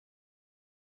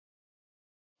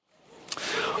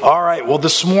All right, well,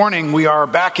 this morning we are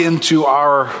back into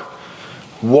our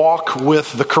walk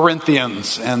with the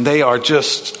Corinthians, and they are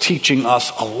just teaching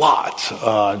us a lot.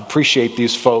 Appreciate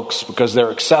these folks because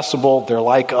they're accessible, they're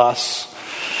like us.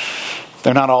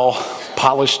 They're not all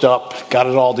polished up, got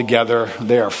it all together.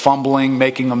 They are fumbling,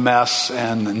 making a mess,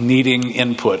 and needing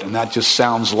input, and that just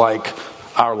sounds like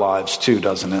our lives too,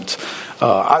 doesn't it?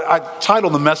 I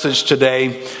titled the message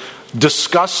today,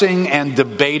 Discussing and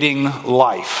Debating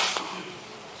Life.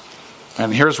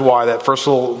 And here's why. That first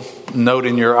little note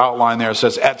in your outline there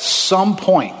says, at some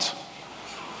point,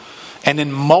 and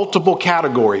in multiple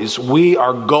categories, we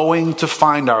are going to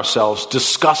find ourselves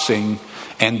discussing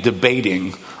and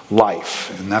debating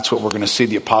life. And that's what we're going to see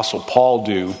the Apostle Paul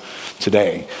do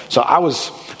today. So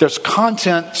there's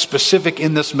content specific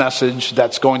in this message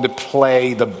that's going to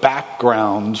play the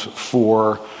background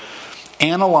for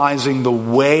analyzing the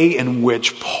way in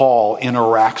which Paul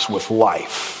interacts with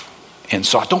life. And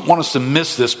so I don't want us to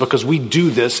miss this because we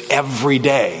do this every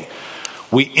day.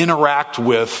 We interact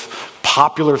with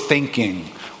popular thinking,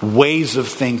 ways of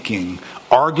thinking,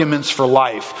 arguments for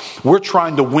life. We're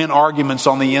trying to win arguments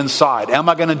on the inside. Am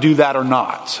I going to do that or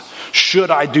not?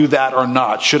 Should I do that or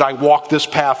not? Should I walk this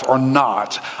path or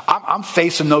not? I'm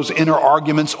facing those inner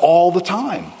arguments all the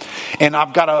time. And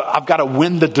I've got to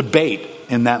win the debate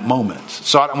in that moment.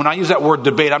 So when I use that word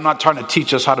debate, I'm not trying to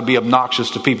teach us how to be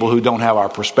obnoxious to people who don't have our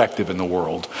perspective in the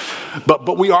world.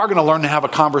 But we are going to learn to have a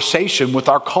conversation with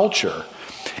our culture.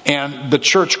 And the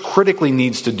church critically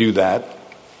needs to do that.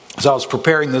 As I was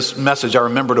preparing this message, I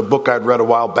remembered a book I'd read a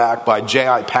while back by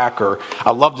J.I. Packer.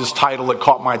 I loved his title. It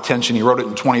caught my attention. He wrote it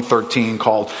in 2013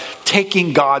 called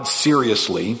Taking God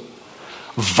Seriously,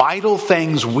 Vital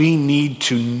Things We Need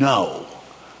to Know.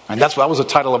 And that was the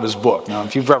title of his book. Now,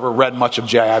 if you've ever read much of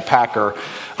J.I. Packer,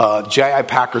 J.I.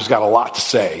 Packer's got a lot to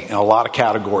say in a lot of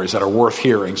categories that are worth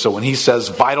hearing. So when he says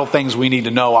vital things we need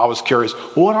to know, I was curious,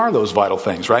 what are those vital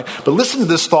things, right? But listen to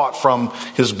this thought from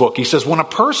his book. He says, when a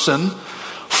person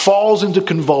falls into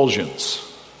convulsions,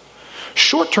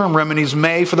 short-term remedies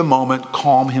may, for the moment,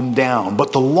 calm him down.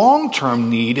 But the long-term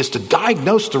need is to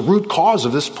diagnose the root cause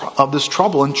of this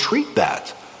trouble and treat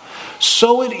that.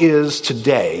 So it is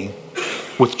today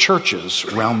with churches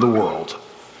around the world.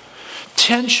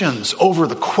 Tensions over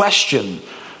the question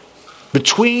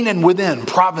between and within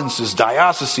provinces,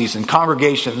 dioceses, and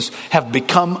congregations have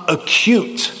become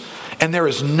acute, and there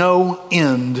is no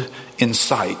end in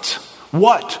sight.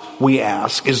 What, we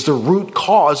ask, is the root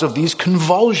cause of these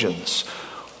convulsions?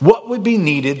 What would be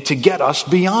needed to get us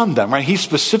beyond them? Right? He's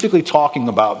specifically talking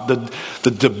about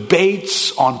the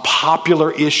debates on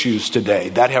popular issues today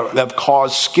that have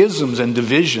caused schisms and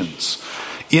divisions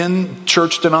in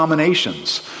church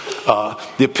denominations. The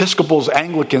Episcopals,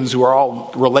 Anglicans, who are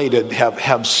all related,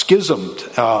 have schismed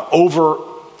over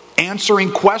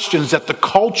answering questions that the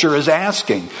culture is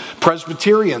asking.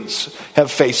 Presbyterians have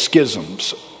faced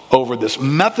schisms over this.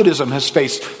 Methodism has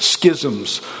faced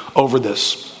schisms over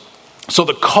this. So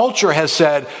the culture has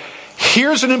said,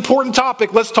 here's an important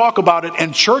topic, let's talk about it.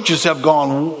 And churches have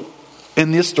gone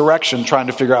in this direction trying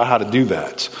to figure out how to do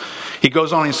that. He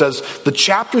goes on, he says, the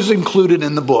chapters included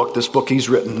in the book, this book he's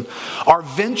written, are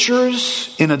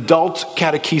ventures in adult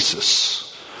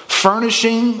catechesis,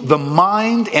 furnishing the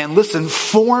mind and, listen,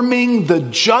 forming the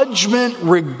judgment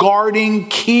regarding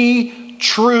key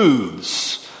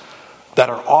truths that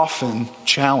are often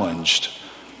challenged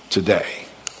today.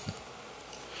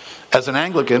 As an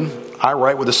Anglican, I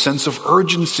write with a sense of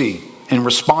urgency in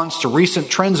response to recent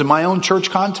trends in my own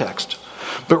church context.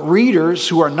 But readers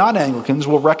who are not Anglicans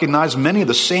will recognize many of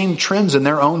the same trends in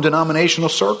their own denominational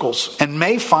circles and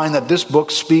may find that this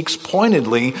book speaks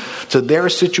pointedly to their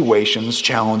situations,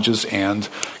 challenges, and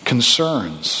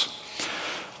concerns.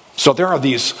 So there are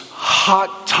these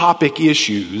hot topic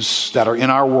issues that are in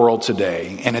our world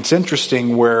today. And it's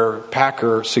interesting where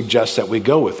Packer suggests that we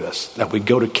go with this, that we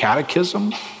go to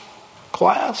catechism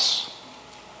class.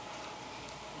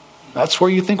 That's where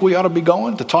you think we ought to be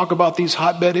going to talk about these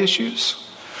hotbed issues?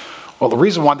 Well, the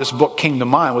reason why this book came to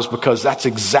mind was because that's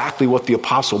exactly what the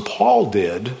Apostle Paul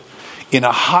did in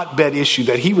a hotbed issue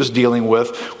that he was dealing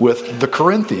with the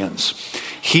Corinthians.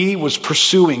 He was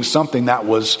pursuing something that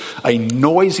was a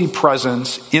noisy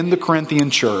presence in the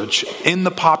Corinthian church, in the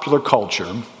popular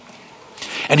culture.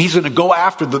 And he's going to go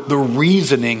after the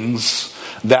reasonings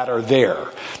that are there.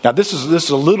 Now, this is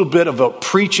a little bit of a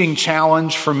preaching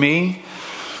challenge for me.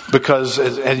 Because,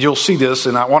 and you'll see this,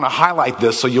 and I want to highlight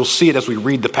this so you'll see it as we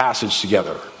read the passage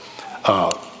together.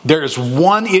 There is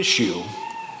one issue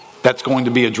that's going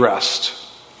to be addressed,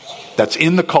 that's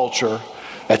in the culture,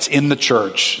 that's in the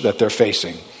church that they're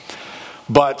facing.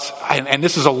 But, and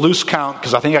this is a loose count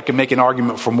because I think I can make an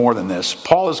argument for more than this.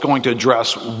 Paul is going to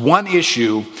address one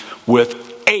issue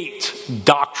with 8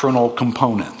 doctrinal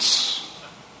components.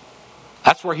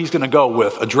 That's where he's going to go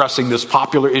with addressing this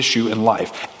popular issue in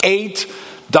life. 8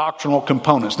 doctrinal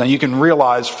components. Now you can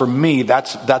realize for me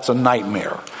that's a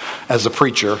nightmare as a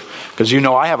preacher, because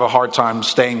I have a hard time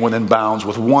staying within bounds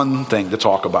with one thing to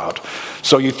talk about.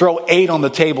 So you throw 8 on the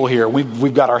table here,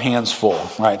 we've got our hands full,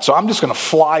 right? So I'm just going to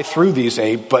fly through these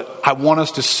 8, but I want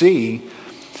us to see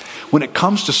when it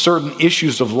comes to certain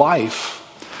issues of life,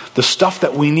 the stuff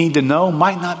that we need to know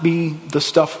might not be the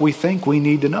stuff we think we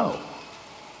need to know.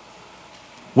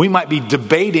 We might be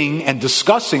debating and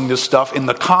discussing this stuff in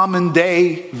the common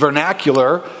day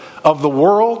vernacular of the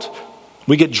world.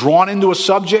 We get drawn into a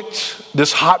subject,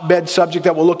 this hotbed subject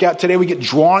that we'll look at today. We get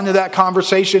drawn into that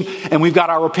conversation and we've got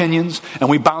our opinions and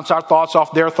we bounce our thoughts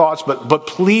off their thoughts. But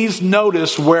please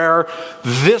notice where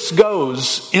this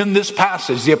goes in this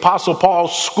passage. The Apostle Paul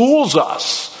schools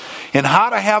us in how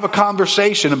to have a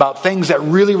conversation about things that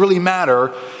really, really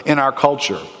matter in our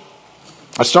culture.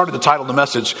 I started to title the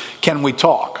message, Can We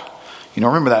Talk?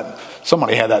 Remember that?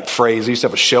 Somebody had that phrase. They used to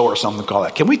have a show or something called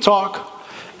that. Can we talk?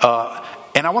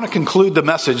 And I want to conclude the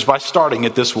message by starting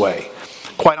it this way.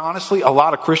 Quite honestly, a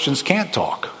lot of Christians can't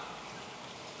talk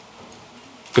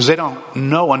because they don't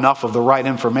know enough of the right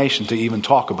information to even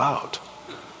talk about.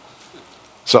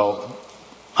 So,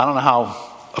 I don't know how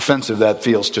offensive that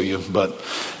feels to you, but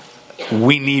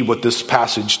we need what this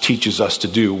passage teaches us to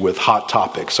do with hot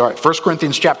topics. All right, 1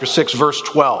 Corinthians chapter 6, verse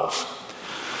 12.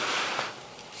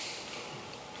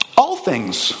 All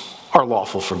things are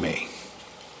lawful for me,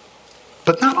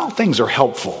 but not all things are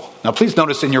helpful. Now, please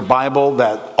notice in your Bible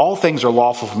that all things are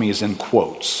lawful for me is in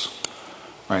quotes.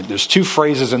 All right, there's 2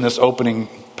 phrases in this opening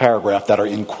paragraph that are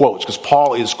in quotes because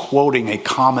Paul is quoting a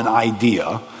common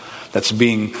idea that's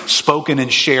being spoken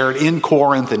and shared in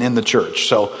Corinth and in the church.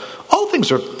 So, all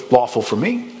things are lawful for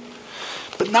me,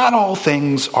 but not all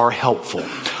things are helpful.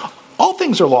 All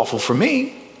things are lawful for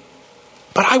me,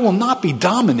 but I will not be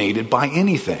dominated by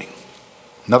anything.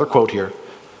 Another quote here.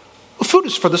 Well, food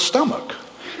is for the stomach,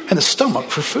 and the stomach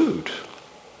for food.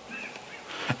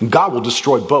 And God will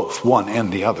destroy both, one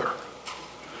and the other.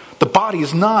 The body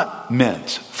is not meant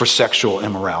for sexual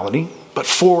immorality, but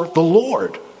for the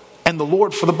Lord, and the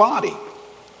Lord for the body.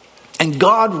 And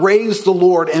God raised the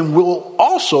Lord and will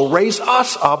also raise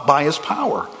us up by his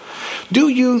power. Do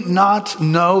you not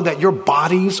know that your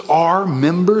bodies are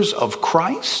members of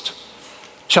Christ?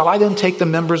 Shall I then take the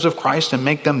members of Christ and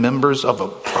make them members of a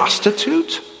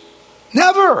prostitute?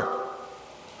 Never.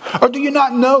 Or do you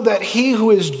not know that he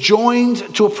who is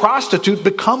joined to a prostitute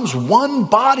becomes one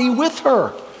body with her?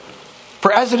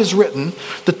 For as it is written,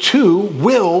 the 2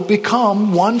 will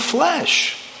become one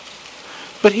flesh.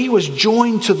 But he who is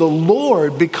joined to the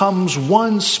Lord becomes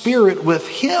one spirit with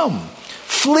him.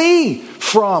 Flee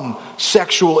from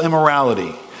sexual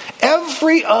immorality.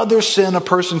 Every other sin a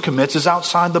person commits is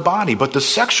outside the body, but the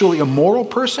sexually immoral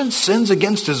person sins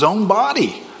against his own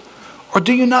body. Or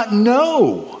do you not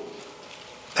know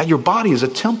that your body is a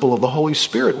temple of the Holy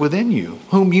Spirit within you,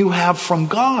 whom you have from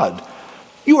God?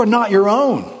 You are not your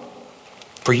own,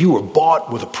 for you were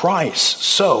bought with a price.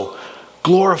 So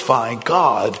glorify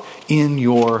God in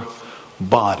your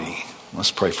body.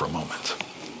 Let's pray for a moment.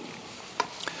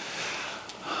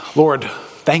 Lord,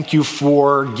 thank you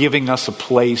for giving us a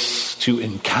place to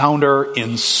encounter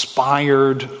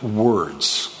inspired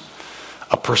words.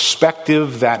 A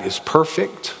perspective that is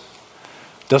perfect,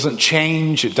 doesn't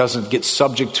change, it doesn't get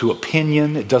subject to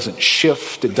opinion, it doesn't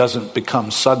shift, it doesn't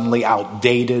become suddenly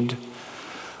outdated.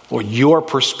 Lord, your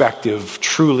perspective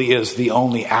truly is the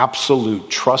only absolute,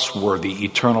 trustworthy,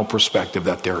 eternal perspective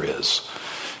that there is.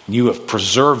 You have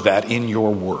preserved that in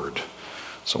your word.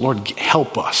 So Lord,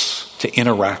 help us to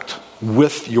interact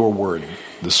with your word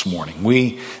this morning.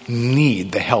 We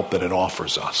need the help that it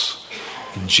offers us.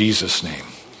 In Jesus' name,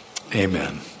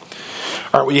 amen.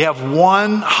 All right, we have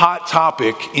one hot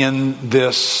topic in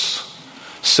this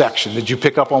section. Did you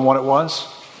pick up on what it was?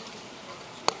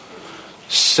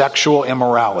 Sexual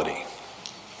immorality.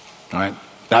 All right,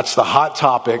 that's the hot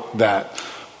topic that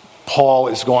Paul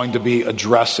is going to be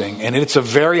addressing, and it's a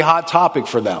very hot topic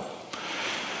for them.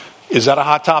 Is that a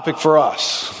hot topic for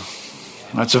us?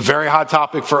 It's a very hot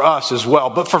topic for us as well,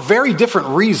 but for very different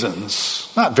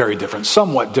reasons. Not very different,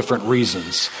 somewhat different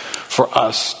reasons for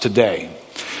us today.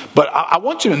 But I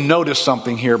want you to notice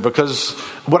something here, because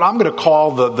what I'm going to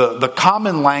call the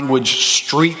common language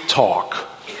street talk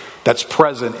that's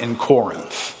present in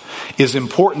Corinth is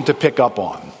important to pick up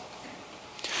on.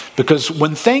 Because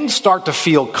when things start to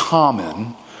feel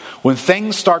common, when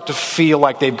things start to feel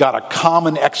like they've got a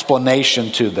common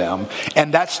explanation to them,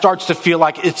 and that starts to feel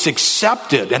like it's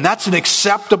accepted, and that's an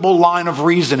acceptable line of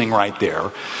reasoning right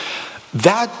there,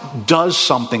 that does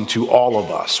something to all of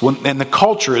us. And the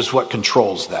culture is what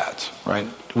controls that, right?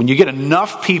 When you get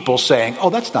enough people saying, oh,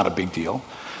 that's not a big deal,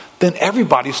 then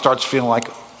everybody starts feeling like,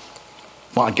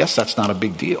 well, I guess that's not a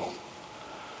big deal.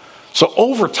 So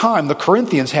over time, the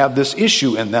Corinthians have this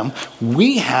issue in them.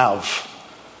 We have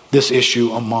this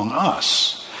issue among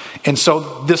us. And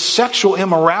so this sexual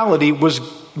immorality was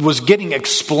getting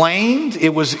explained.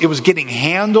 It was getting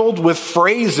handled with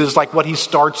phrases like what he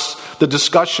starts the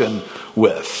discussion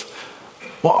with.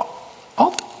 Well,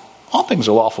 all things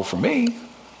are lawful for me.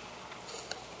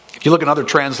 If you look at other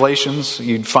translations,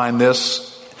 you'd find this.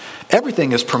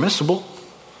 Everything is permissible.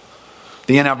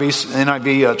 The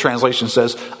NIV translation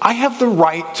says, I have the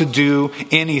right to do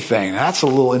anything. That's a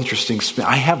little interesting.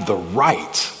 I have the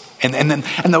right. And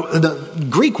the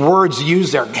Greek words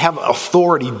used there have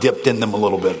authority dipped in them a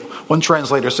little bit. One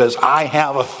translator says, I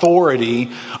have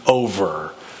authority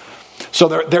over. So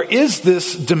there is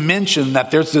this dimension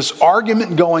that there's this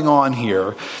argument going on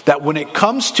here that when it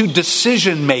comes to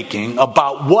decision making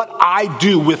about what I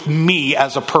do with me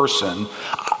as a person,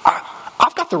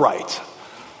 I've got the right.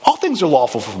 All things are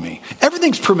lawful for me.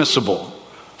 Everything's permissible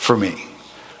for me.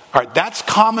 All right, that's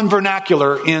common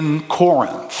vernacular in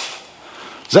Corinth.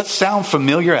 Does that sound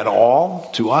familiar at all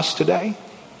to us today?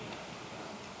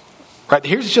 Right,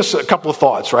 here's just a couple of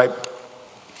thoughts, right?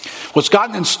 What's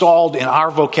gotten installed in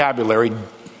our vocabulary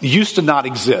used to not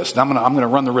exist. I'm going to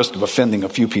run the risk of offending a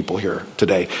few people here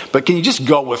today. But can you just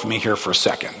go with me here for a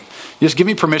second? Just give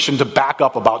me permission to back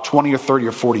up about 20 or 30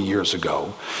 or 40 years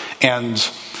ago. And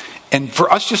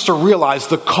for us just to realize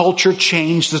the culture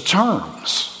changed the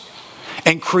terms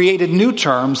and created new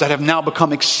terms that have now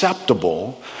become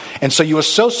acceptable. And so you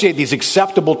associate these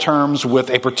acceptable terms with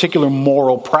a particular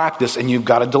moral practice, and you've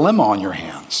got a dilemma on your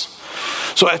hands.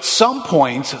 So at some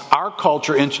point, our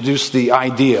culture introduced the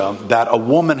idea that a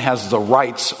woman has the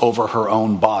rights over her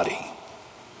own body.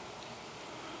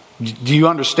 Do you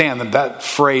understand that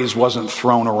phrase wasn't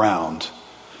thrown around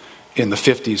in the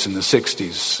 50s and the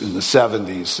 60s, in the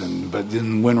 70s? But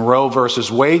then when Roe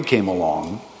versus Wade came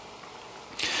along,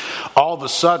 all of a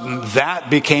sudden that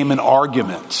became an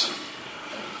argument.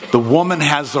 The woman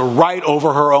has the right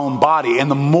over her own body. And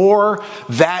the more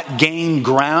that gained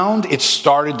ground, it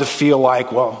started to feel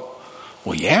like, well,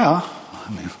 yeah. I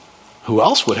mean, who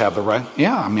else would have the right?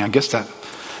 Yeah, I mean, I guess that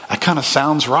kind of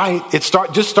sounds right. It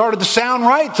just started to sound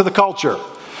right to the culture.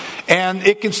 And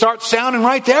it can start sounding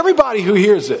right to everybody who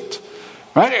hears it.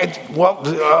 Right?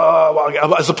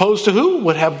 Well, as opposed to who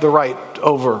would have the right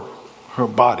over her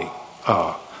body?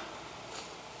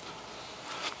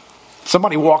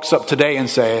 Somebody walks up today and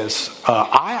says,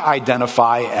 I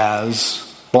identify as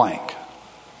blank.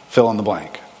 Fill in the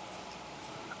blank.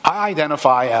 I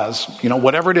identify as,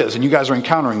 whatever it is. And you guys are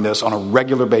encountering this on a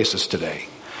regular basis today.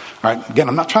 All right? Again,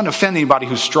 I'm not trying to offend anybody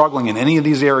who's struggling in any of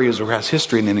these areas or has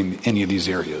history in any of these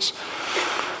areas.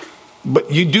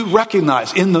 But you do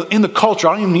recognize in the culture,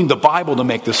 I don't even need the Bible to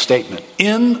make this statement.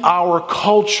 In our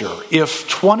culture, if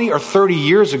 20 or 30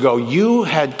 years ago you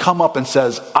had come up and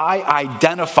says, I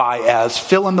identify as,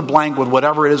 fill in the blank with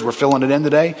whatever it is we're filling it in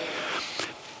today,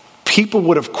 people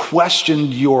would have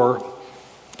questioned your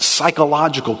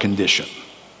psychological condition.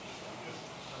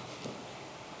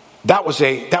 That was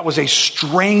a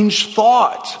strange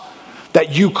thought,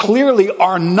 that you clearly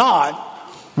are not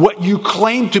what you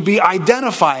claim to be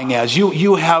identifying as.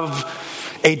 You have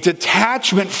a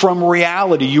detachment from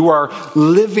reality. You are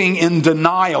living in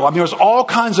denial. I mean, there's all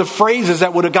kinds of phrases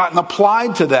that would have gotten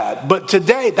applied to that. But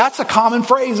today, that's a common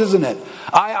phrase, isn't it?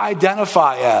 I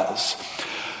identify as.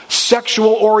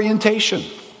 Sexual orientation.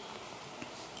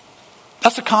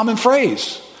 That's a common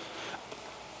phrase.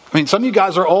 I mean, some of you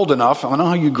guys are old enough. I don't know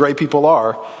how you gray people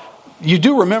are. You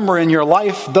do remember in your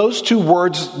life, those two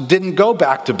words didn't go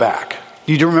back to back.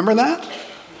 Do you remember that?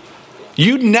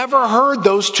 You'd never heard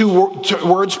those two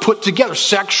words put together.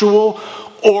 Sexual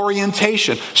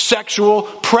orientation, sexual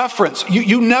preference.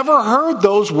 You never heard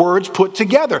those words put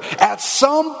together. At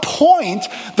some point,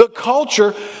 the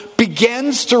culture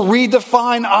begins to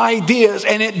redefine ideas,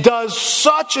 and it does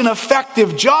such an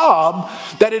effective job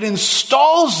that it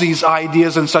installs these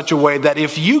ideas in such a way that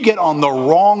if you get on the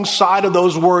wrong side of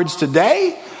those words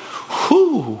today,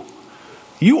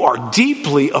 you are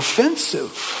deeply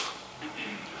offensive.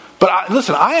 But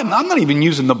listen, I'm not even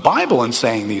using the Bible in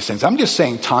saying these things. I'm just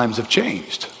saying times have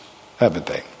changed, haven't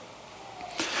they?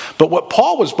 But what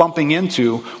Paul was bumping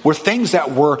into were things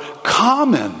that were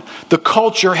common. The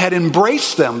culture had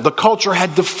embraced them. The culture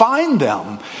had defined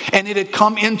them. And it had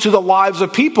come into the lives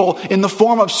of people in the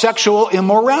form of sexual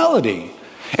immorality.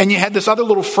 And you had this other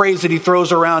little phrase that he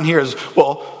throws around here is,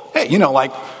 well, hey,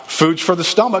 like food's for the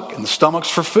stomach and the stomach's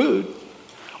for food.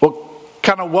 Well,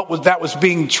 kind of what that was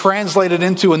being translated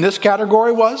into in this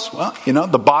category was, well,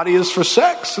 the body is for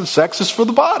sex and sex is for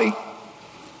the body.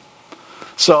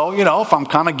 So, if I'm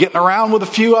kind of getting around with a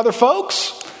few other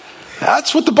folks,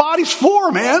 that's what the body's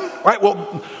for, man. Right? Well,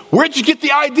 where'd you get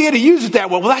the idea to use it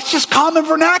that way? Well, that's just common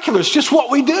vernacular. It's just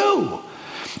what we do.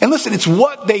 And listen, it's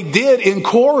what they did in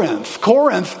Corinth.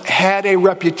 Corinth had a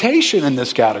reputation in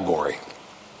this category.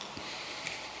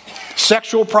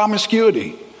 Sexual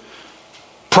promiscuity,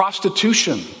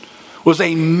 prostitution was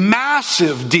a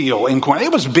massive deal in Corinth.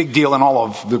 It was a big deal in all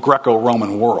of the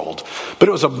Greco-Roman world, but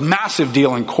it was a massive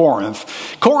deal in Corinth.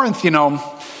 Corinth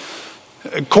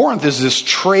is this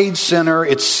trade center.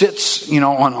 It sits,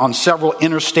 on several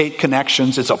interstate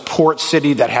connections. It's a port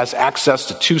city that has access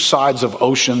to two sides of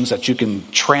oceans that you can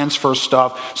transfer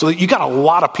stuff. So that you got a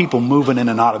lot of people moving in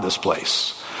and out of this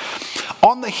place.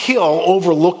 On the hill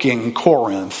overlooking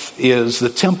Corinth is the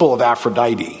temple of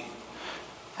Aphrodite.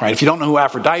 Right? If you don't know who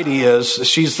Aphrodite is,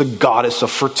 she's the goddess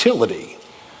of fertility.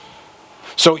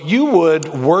 So you would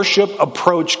worship,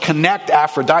 approach, connect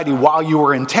Aphrodite while you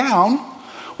were in town,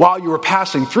 while you were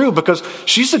passing through, because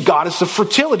she's the goddess of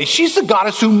fertility. She's the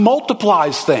goddess who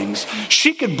multiplies things.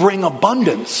 She could bring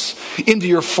abundance into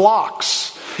your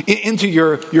flocks, into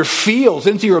your fields,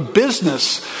 into your business.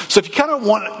 So if you kind of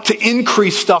want to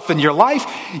increase stuff in your life,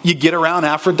 you get around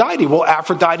Aphrodite. Well,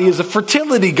 Aphrodite is a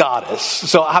fertility goddess.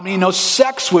 So how many know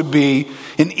sex would be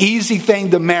an easy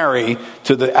thing to marry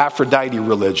to the Aphrodite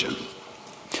religion?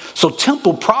 So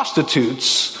temple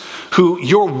prostitutes, who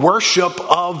your worship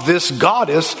of this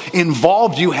goddess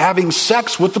involved you having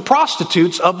sex with the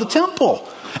prostitutes of the temple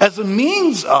as a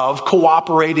means of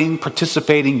cooperating,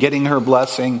 participating, getting her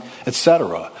blessing,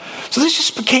 etc. So this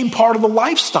just became part of the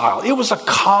lifestyle. It was a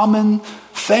common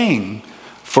thing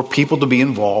for people to be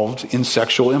involved in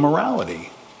sexual immorality.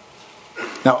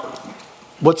 Now,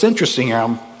 what's interesting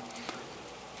here,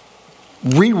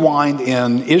 rewind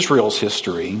in Israel's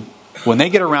history, when they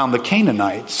get around the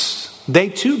Canaanites, they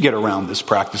too get around this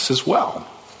practice as well.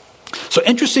 So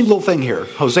interesting little thing here.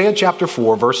 Hosea chapter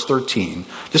 4, verse 13.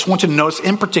 Just want you to notice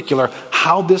in particular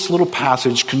how this little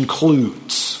passage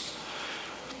concludes.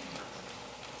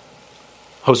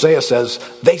 Hosea says,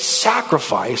 they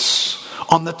sacrifice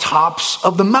on the tops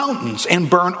of the mountains and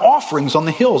burn offerings on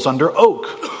the hills under oak,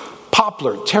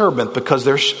 poplar, terebinth, because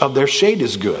their shade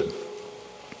is good.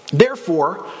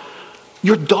 Therefore,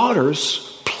 your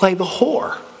daughters play the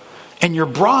whore, and your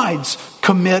brides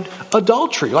commit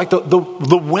adultery. Like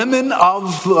the women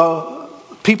of the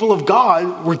people of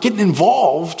God were getting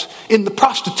involved in the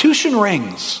prostitution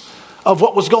rings of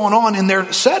what was going on in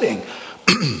their setting.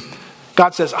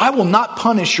 God says, I will not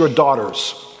punish your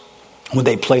daughters when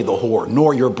they play the whore,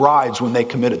 nor your brides when they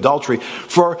commit adultery.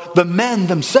 For the men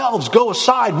themselves go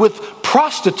aside with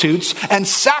prostitutes and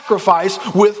sacrifice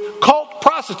with cult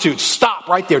prostitutes. Stop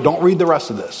right there. Don't read the rest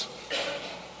of this.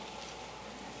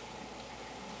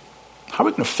 How are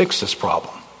we going to fix this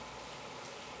problem?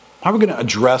 How are we going to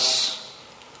address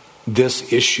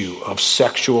this issue of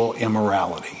sexual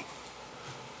immorality?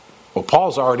 Well,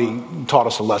 Paul's already taught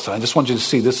us a lesson. I just want you to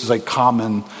see this is a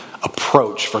common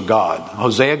approach for God.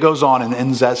 Hosea goes on and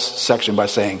ends that section by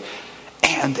saying,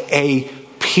 and a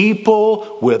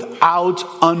people without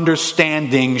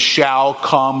understanding shall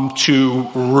come to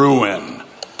ruin.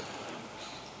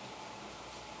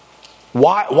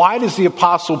 Why does the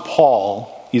Apostle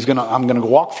Paul, I'm going to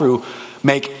walk through,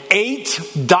 make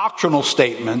 8 doctrinal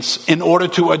statements in order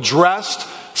to address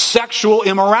sexual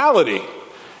immorality?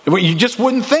 You just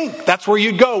wouldn't think that's where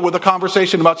you'd go with a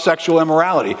conversation about sexual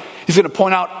immorality. He's going to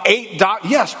point out 8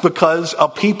 yes, because a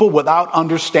people without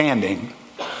understanding.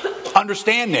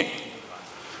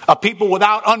 A people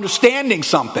without understanding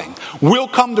something will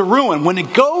come to ruin. When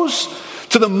it goes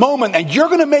to the moment that you're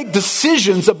going to make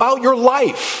decisions about your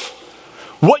life,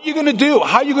 what you're going to do,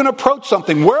 how you're going to approach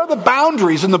something, where are the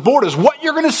boundaries and the borders, what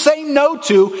you're going to say no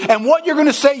to and what you're going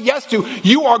to say yes to,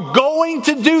 you are going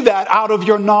to do that out of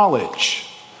your knowledge.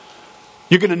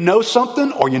 You're going to know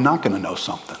something or you're not going to know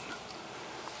something.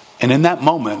 And in that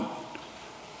moment,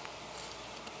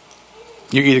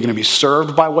 you're either going to be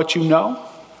served by what you know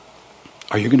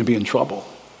or you're going to be in trouble.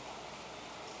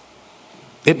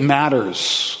 It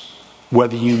matters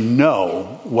whether you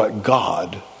know what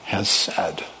God has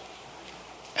said.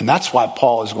 And that's why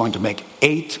Paul is going to make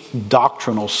 8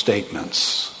 doctrinal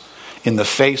statements in the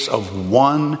face of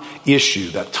one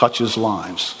issue that touches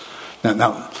lives.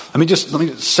 Now let me just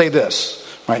say this,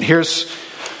 right? Here's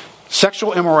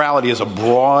sexual immorality is a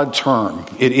broad term.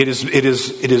 It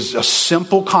is a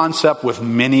simple concept with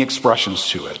many expressions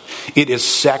to it. It is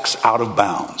sex out of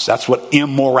bounds. That's what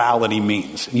immorality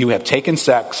means. You have taken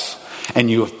sex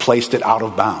and you have placed it out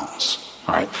of bounds.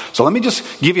 All right. So let me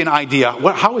just give you an idea.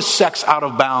 How is sex out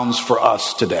of bounds for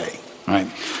us today? All right.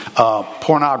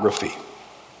 Pornography,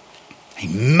 a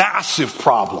massive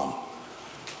problem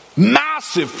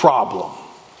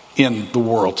in the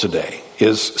world today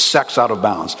is sex out of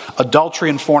bounds. Adultery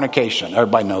and fornication,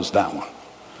 everybody knows that one.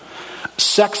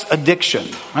 Sex addiction,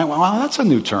 right? Well, that's a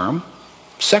new term.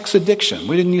 Sex addiction.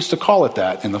 We didn't used to call it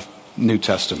that in the New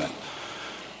Testament.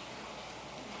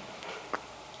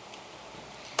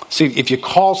 See, if you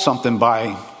call something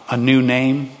by a new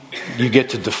name, you get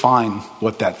to define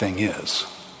what that thing is.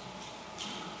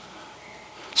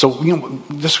 So, I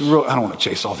don't want to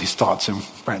chase all these thoughts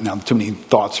right now. Too many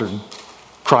thoughts are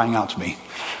crying out to me.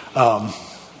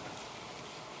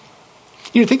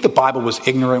 You think the Bible was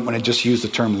ignorant when it just used the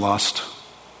term lust?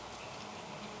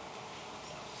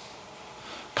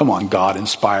 Come on, God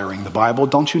inspiring the Bible.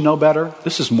 Don't you know better?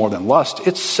 This is more than lust.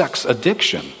 It's sex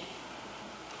addiction.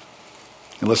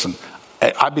 And listen,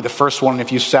 I'd be the first one,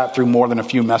 if you sat through more than a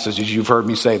few messages, you've heard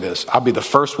me say this. I'd be the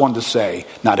first one to say,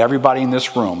 not everybody in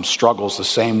this room struggles the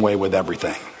same way with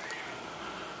everything.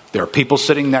 There are people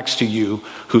sitting next to you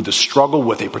who the struggle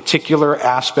with a particular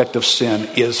aspect of sin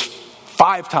is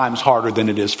 5 times harder than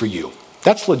it is for you.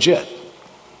 That's legit.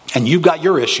 And you've got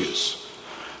your issues.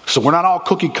 So we're not all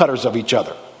cookie cutters of each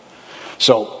other.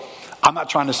 So I'm not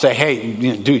trying to say, hey,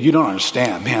 dude, you don't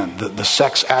understand, man. The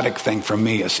sex addict thing for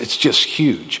me it's just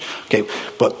huge. Okay,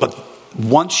 but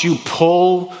once you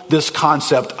pull this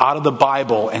concept out of the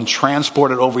Bible and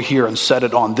transport it over here and set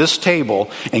it on this table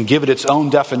and give it its own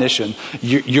definition,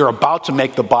 you're about to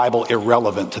make the Bible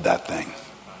irrelevant to that thing.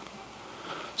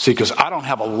 See, because I don't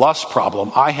have a lust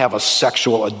problem, I have a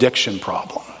sexual addiction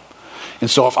problem. And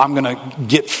so if I'm going to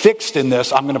get fixed in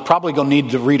this, I'm going to probably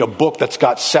need to read a book that's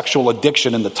got sexual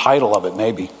addiction in the title of it,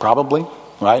 maybe, probably,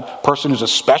 right? Person who's a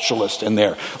specialist in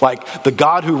there. Like the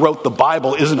God who wrote the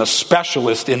Bible isn't a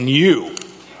specialist in you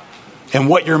and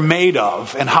what you're made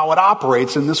of and how it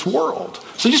operates in this world.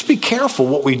 So just be careful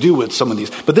what we do with some of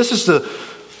these. But this is the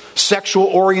sexual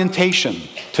orientation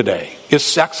today, is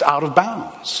sex out of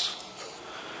bounds.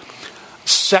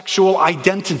 Sexual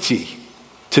identity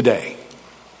today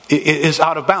is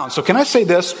out of bounds. So can I say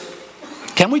this?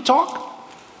 Can we talk?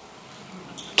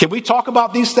 Can we talk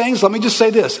about these things? Let me just say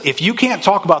this. If you can't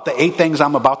talk about the 8 things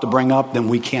I'm about to bring up, then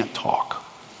we can't talk.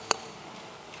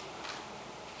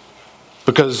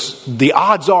 Because the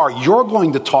odds are you're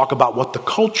going to talk about what the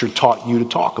culture taught you to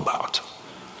talk about.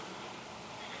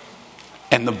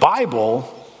 And the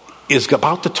Bible is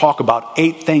about to talk about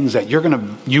 8 things that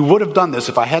you would have done this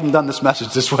if I hadn't done this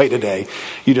message this way today.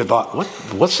 You'd have thought,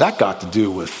 what's that got to do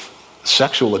with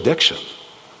sexual addiction?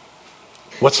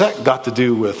 What's that got to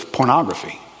do with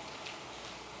pornography?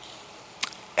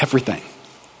 Everything.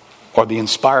 Or the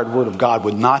inspired word of God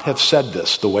would not have said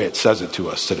this the way it says it to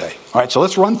us today. All right, so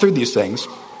let's run through these things.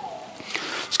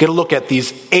 Let's get a look at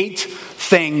these 8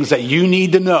 things that you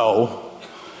need to know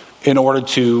in order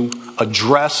to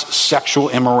address sexual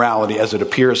immorality as it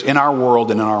appears in our world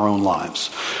and in our own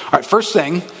lives. All right, first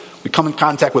thing we come in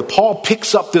contact with, Paul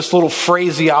picks up this little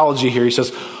phraseology here. He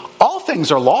says, all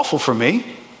things are lawful for me.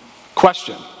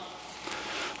 Question: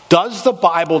 does the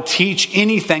Bible teach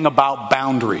anything about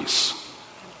boundaries?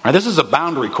 All right, this is a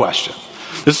boundary question.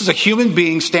 This is a human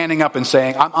being standing up and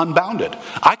saying, I'm unbounded.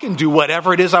 I can do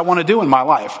whatever it is I want to do in my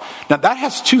life. Now that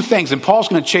has 2 things, and Paul's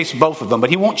going to chase both of them, but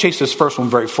he won't chase this first one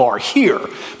very far here,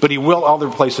 but he will other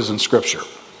places in Scripture.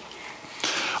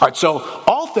 All right, so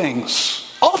all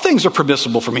things are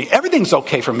permissible for me. Everything's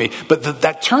okay for me, but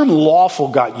that term lawful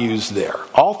got used there.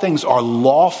 All things are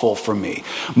lawful for me.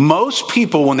 Most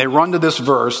people, when they run to this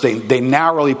verse, they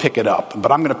narrowly pick it up,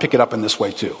 but I'm going to pick it up in this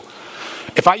way too.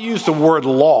 If I use the word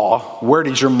law, where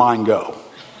does your mind go?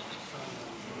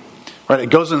 Right? It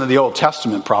goes into the Old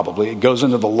Testament probably. It goes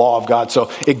into the law of God.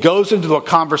 So it goes into a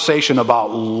conversation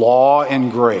about law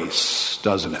and grace,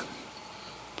 doesn't it?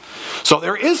 So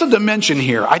there is a dimension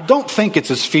here. I don't think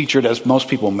it's as featured as most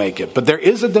people make it, but there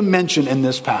is a dimension in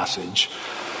this passage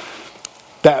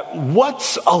that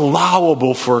what's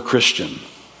allowable for a Christian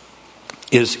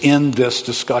is in this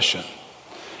discussion.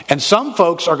 And some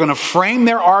folks are going to frame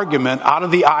their argument out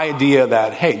of the idea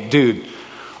that, hey, dude,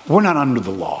 we're not under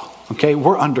the law, okay?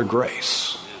 We're under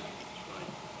grace.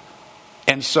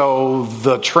 And so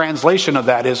the translation of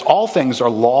that is, all things are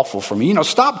lawful for me.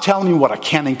 Stop telling me what I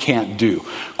can and can't do.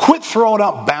 Quit throwing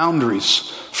up boundaries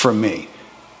for me.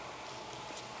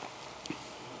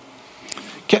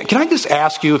 Can I just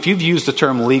ask you if you've used the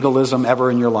term legalism ever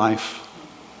in your life?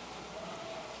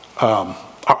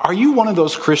 Are you one of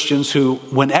those Christians who,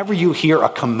 whenever you hear a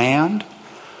command,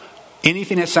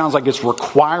 anything that sounds like it's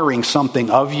requiring something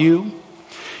of you,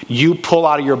 you pull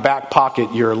out of your back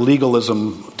pocket your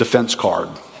legalism defense card?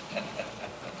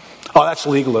 Oh, that's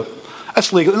legal.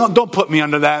 That's legal. No, don't put me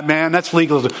under that, man. That's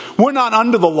legalism. We're not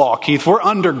under the law, Keith. We're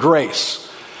under grace.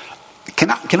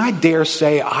 Can I dare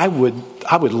say I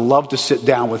would love to sit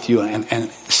down with you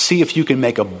and see if you can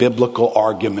make a biblical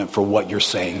argument for what you're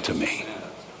saying to me.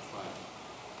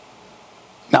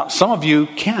 Now, some of you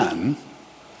can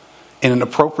in an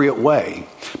appropriate way,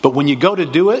 but when you go to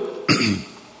do it,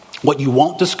 what you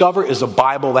won't discover is a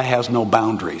Bible that has no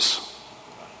boundaries.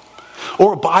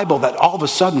 Or a Bible that all of a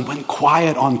sudden went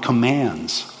quiet on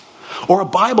commands. Or a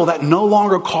Bible that no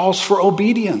longer calls for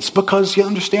obedience, because you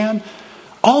understand,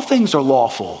 all things are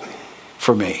lawful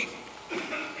for me.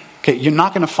 Okay, you're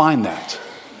not going to find that.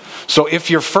 So if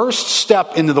your first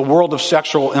step into the world of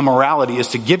sexual immorality is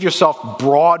to give yourself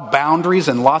broad boundaries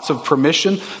and lots of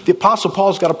permission, the Apostle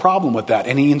Paul's got a problem with that.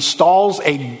 And he installs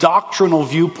a doctrinal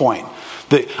viewpoint,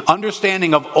 the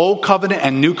understanding of Old Covenant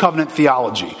and New Covenant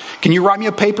theology. Can you write me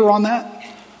a paper on that?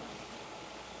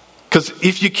 Because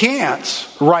if you can't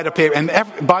write a paper,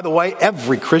 and by the way,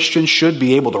 every Christian should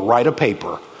be able to write a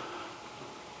paper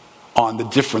on the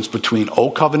difference between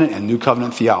Old Covenant and New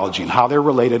Covenant theology and how they're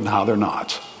related and how they're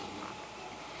not.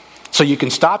 So you can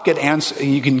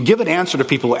you can give an answer to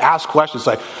people who ask questions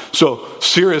like, so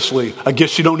seriously, I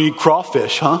guess you don't eat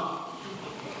crawfish, huh?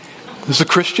 Is a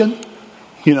Christian?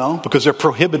 Because they're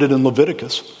prohibited in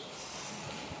Leviticus.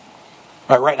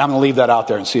 All right, I'm going to leave that out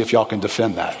there and see if y'all can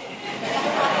defend that.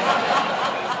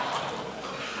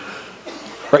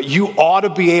 Right, you ought to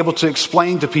be able to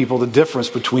explain to people the difference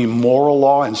between moral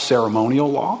law and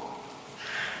ceremonial law.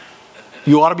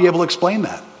 You ought to be able to explain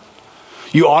that.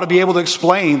 You ought to be able to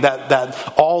explain that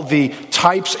all the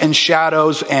types and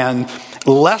shadows and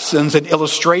lessons and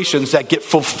illustrations that get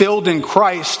fulfilled in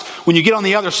Christ, when you get on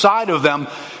the other side of them,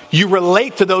 you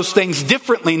relate to those things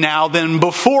differently now than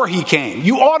before he came.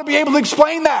 You ought to be able to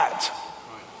explain that.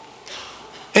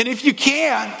 And if you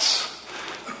can't,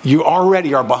 you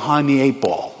already are behind the 8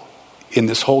 ball in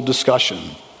this whole discussion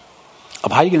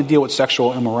of how you're going to deal with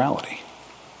sexual immorality.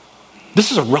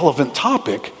 This is a relevant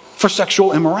topic for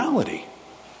sexual immorality.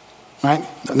 Right?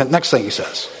 The next thing he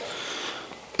says.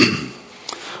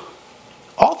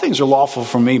 All things are lawful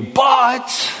for me,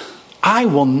 but I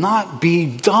will not be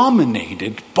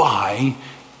dominated by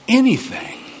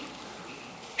anything.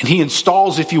 And he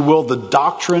installs, if you will, the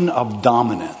doctrine of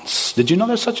dominance. Did you know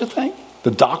there's such a thing? The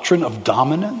doctrine of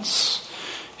dominance?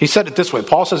 He said it this way.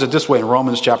 Paul says it this way in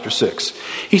Romans chapter 6.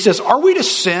 He says, are we to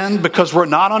sin because we're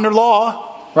not under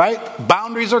law? Right?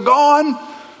 Boundaries are gone.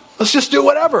 Let's just do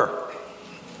whatever.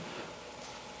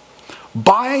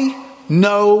 By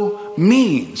no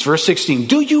means. Verse 16.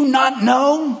 Do you not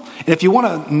know? And if you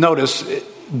want to notice,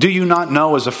 do you not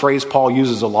know is a phrase Paul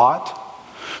uses a lot.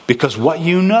 Because what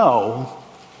you know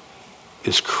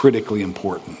is critically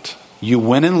important. You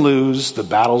win and lose the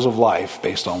battles of life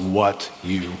based on what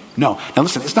you know. Now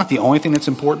listen, it's not the only thing that's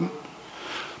important.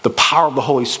 The power of the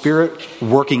Holy Spirit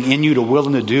working in you to will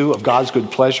and to do of God's good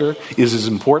pleasure is as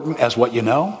important as what you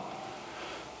know.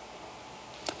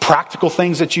 Practical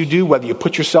things that you do, whether you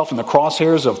put yourself in the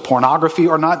crosshairs of pornography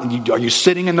or not, and are you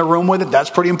sitting in the room with it? That's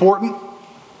pretty important.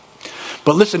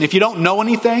 But listen, if you don't know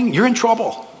anything, you're in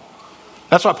trouble.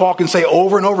 That's why Paul can say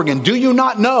over and over again, do you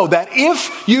not know that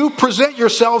if you present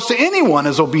yourselves to anyone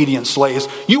as obedient slaves,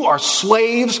 you are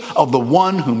slaves of the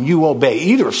one whom you obey,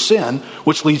 either of sin,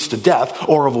 which leads to death,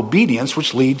 or of obedience,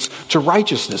 which leads to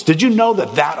righteousness. Did you know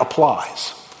that that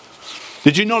applies?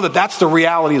 Did you know that that's the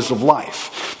realities of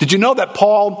life? Did you know that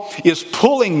Paul is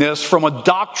pulling this from a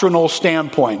doctrinal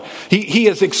standpoint? He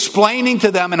is explaining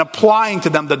to them and applying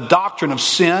to them the doctrine of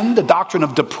sin, the doctrine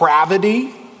of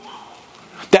depravity.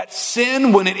 That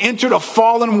sin, when it entered a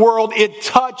fallen world, it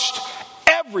touched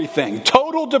everything.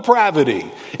 Total depravity.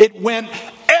 It went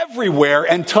everywhere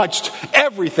and touched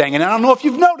everything. And I don't know if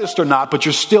you've noticed or not, but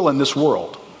you're still in this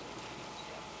world.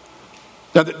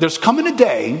 Now, there's coming a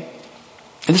day,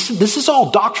 and this is all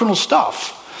doctrinal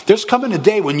stuff. There's coming a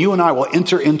day when you and I will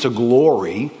enter into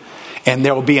glory, and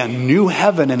there will be a new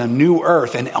heaven and a new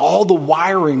earth, and all the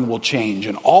wiring will change,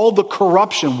 and all the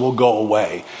corruption will go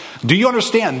away. Do you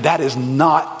understand? That is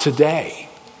not today.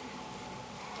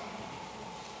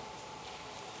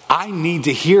 I need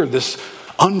to hear this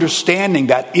understanding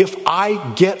that if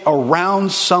I get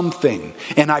around something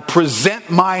and I present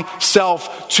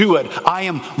myself to it, I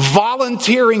am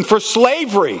volunteering for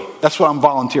slavery. That's what I'm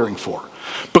volunteering for.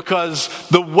 Because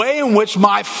the way in which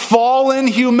my fallen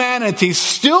humanity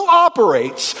still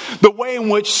operates, the way in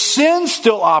which sin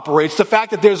still operates, the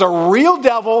fact that there's a real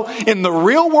devil in the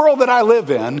real world that I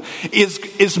live in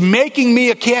is making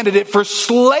me a candidate for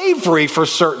slavery for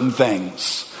certain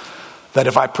things. That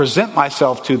if I present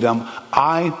myself to them,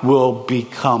 I will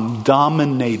become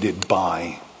dominated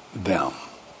by them.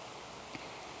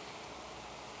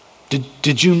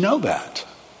 Did you know that?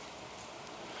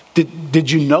 Did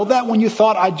you know that when you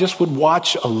thought I just would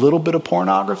watch a little bit of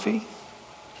pornography?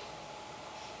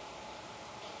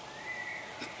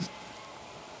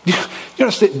 You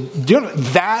understand?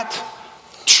 That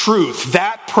truth,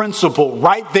 that principle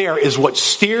right there is what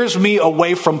steers me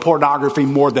away from pornography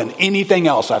more than anything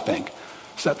else, I think.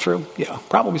 Is that true? Yeah,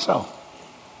 probably so.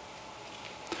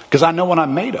 Because I know what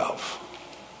I'm made of.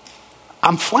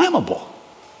 I'm flammable.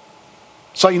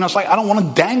 So, it's like I don't want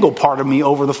to dangle part of me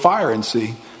over the fire and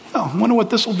see, I wonder what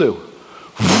this will do.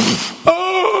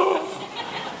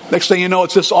 Next thing you know,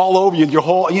 it's just all over you. You're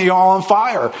all on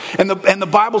fire. And the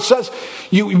Bible says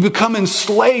you become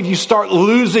enslaved. You start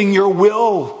losing your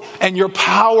will and your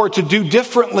power to do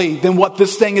differently than what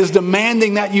this thing is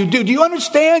demanding that you do. Do you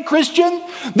understand, Christian?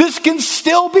 This can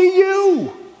still be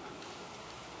you.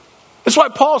 That's why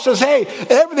Paul says, hey,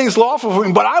 everything's lawful for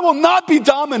me, but I will not be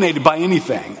dominated by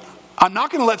anything. I'm not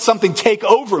going to let something take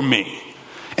over me.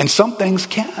 And some things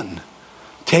can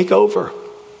take over.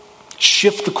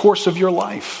 Shift the course of your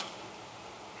life.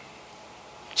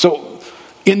 So,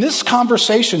 in this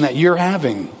conversation that you're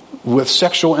having with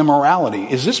sexual immorality,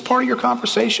 is this part of your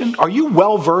conversation? Are you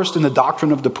well versed in the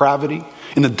doctrine of depravity,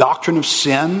 in the doctrine of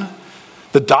sin,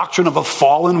 the doctrine of a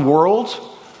fallen world?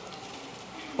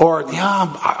 Or,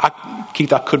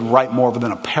 Keith, I could write more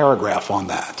than a paragraph on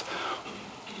that.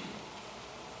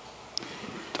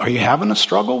 Are you having a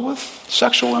struggle with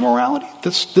sexual immorality?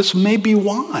 This may be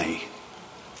why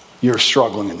you're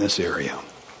struggling in this area.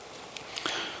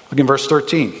 Look in verse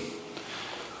 13.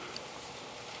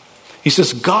 He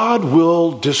says, God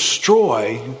will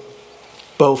destroy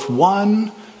both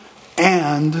one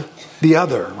and the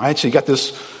other. Right? So you got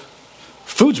this,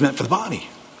 food's meant for the body,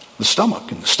 the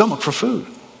stomach, and the stomach for food.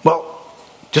 Well,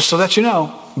 just so that you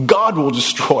know, God will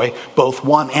destroy both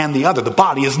one and the other. The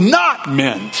body is not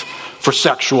meant for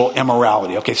sexual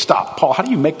immorality. Okay, stop. Paul, how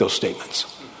do you make those statements?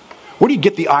 Where do you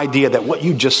get the idea that what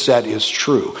you just said is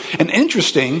true? And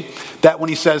interesting that when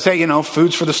he says, hey,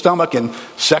 food's for the stomach and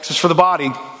sex is for the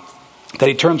body, that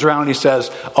he turns around and he says,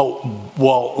 oh,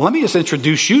 well, let me just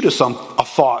introduce you to a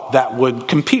thought that would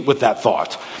compete with that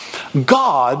thought.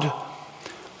 God,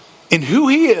 in who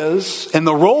he is and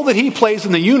the role that he plays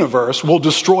in the universe, will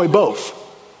destroy both.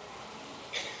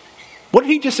 What did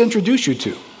he just introduce you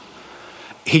to?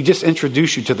 He just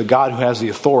introduced you to the God who has the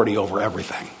authority over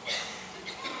everything.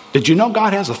 Did you know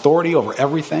God has authority over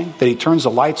everything? That he turns the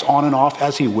lights on and off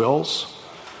as he wills?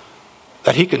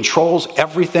 That he controls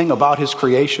everything about his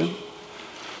creation?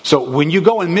 So when you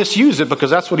go and misuse it, because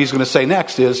that's what he's going to say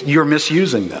next, is you're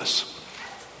misusing this.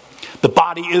 The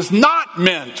body is not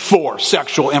meant for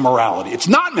sexual immorality. It's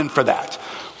not meant for that.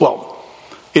 Well,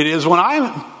 it is when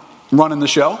I'm running the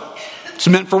show. It's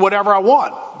meant for whatever I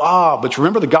want. But you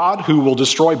remember the God who will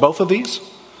destroy both of these?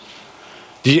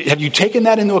 Have you taken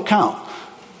that into account?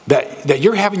 That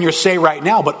you're having your say right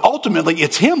now, but ultimately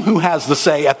it's him who has the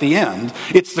say at the end.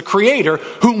 It's the Creator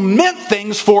who meant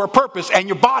things for a purpose, and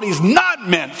your body's not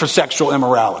meant for sexual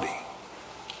immorality.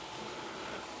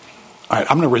 All right,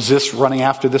 I'm going to resist running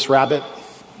after this rabbit.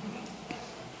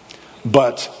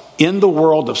 But in the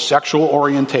world of sexual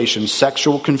orientation,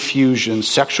 sexual confusion,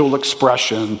 sexual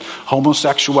expression,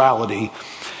 homosexuality,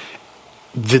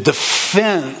 the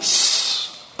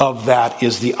defense of that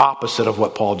is the opposite of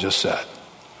what Paul just said.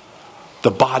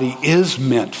 The body is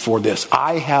meant for this.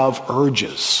 I have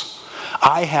urges.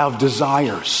 I have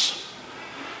desires.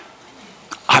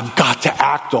 I've got to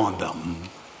act on them.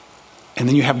 And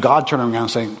then you have God turning around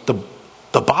saying,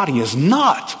 the body is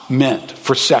not meant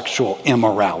for sexual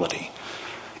immorality.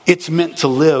 It's meant to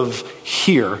live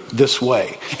here this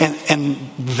way. And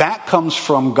that comes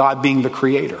from God being the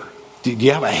Creator. Do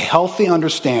you have a healthy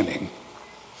understanding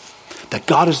that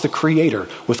God is the Creator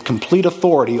with complete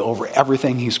authority over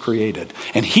everything he's created?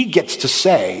 And he gets to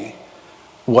say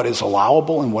what is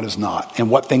allowable and what is not, and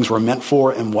what things were meant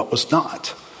for and what was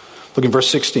not. Look in verse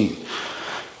 16.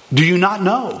 Do you not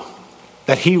know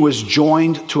that he was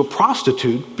joined to a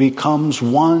prostitute becomes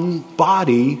one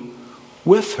body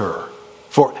with her?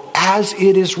 For as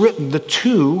it is written, the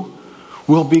two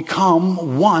will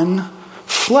become one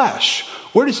flesh.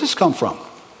 Where does this come from?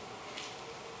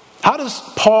 How does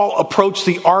Paul approach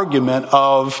the argument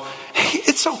of, hey,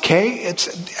 it's okay,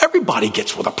 everybody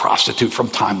gets with a prostitute from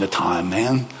time to time,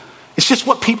 man. It's just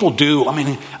what people do. I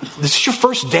mean, this is your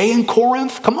first day in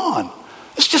Corinth? Come on.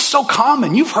 It's just so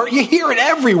common. You hear it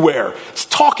everywhere. It's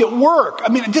talk at work. I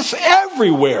mean, just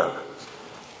everywhere.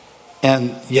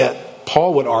 And yet,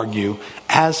 Paul would argue,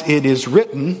 as it is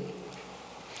written,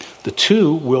 the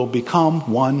two will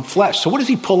become one flesh. So what does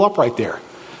he pull up right there?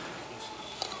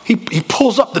 He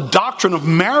pulls up the doctrine of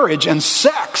marriage and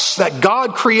sex, that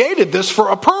God created this for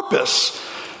a purpose.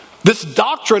 This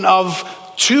doctrine of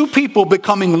two people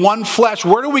becoming one flesh.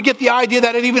 Where do we get the idea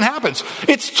that it even happens?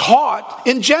 It's taught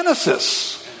in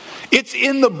Genesis. It's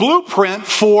in the blueprint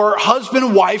for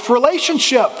husband-wife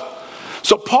relationship.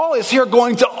 So Paul is here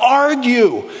going to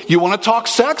argue. You want to talk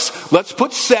sex? Let's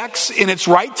put sex in its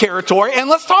right territory and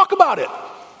let's talk about it.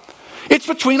 It's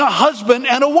between a husband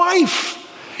and a wife.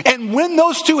 And when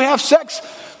those two have sex,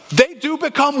 they do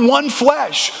become one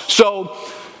flesh. So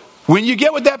when you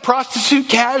get with that prostitute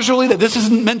casually, that this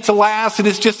isn't meant to last, and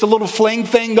it's just a little fling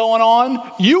thing going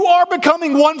on, you are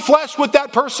becoming one flesh with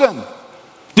that person.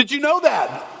 Did you know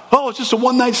that? Oh, it's just a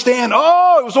one-night stand.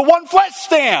 Oh, it was a one-flesh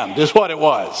stand is what it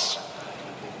was.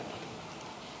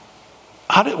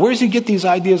 Where does he get these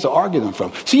ideas to argue them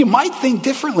from? So you might think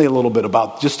differently a little bit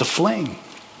about just a fling.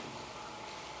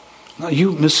 No,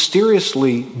 you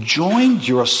mysteriously joined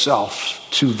yourself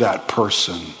to that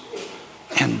person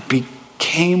and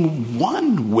became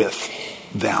one with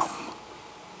them.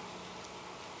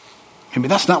 I mean,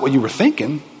 that's not what you were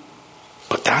thinking,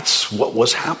 but that's what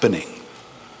was happening.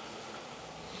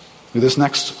 This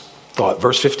next thought,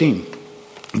 verse 15.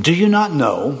 Do you not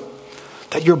know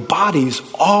that your bodies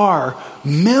are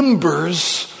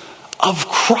members of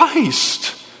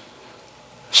Christ?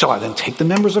 Shall I then take the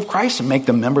members of Christ and make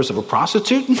them members of a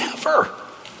prostitute? Never.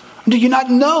 Do you not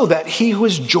know that he who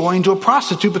is joined to a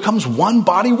prostitute becomes one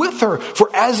body with her?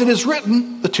 For as it is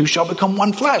written, the two shall become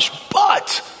one flesh.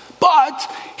 But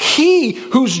he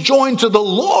who's joined to the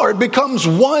Lord becomes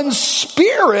one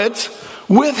spirit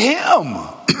with him.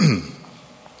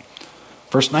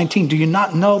 Verse 19, do you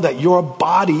not know that your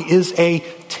body is a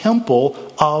temple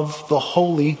of the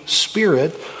Holy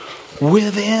Spirit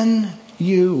within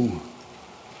you?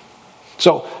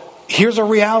 So here's a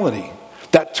reality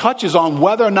that touches on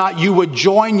whether or not you would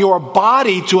join your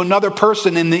body to another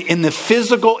person in the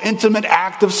physical, intimate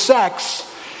act of sex.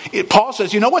 Paul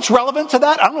says, you know what's relevant to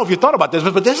that? I don't know if you thought about this,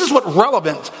 but this is what's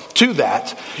relevant to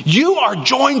that. You are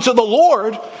joined to the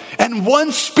Lord and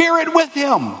one spirit with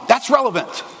him. That's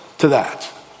relevant to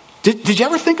that. Did you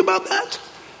ever think about that?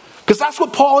 Because that's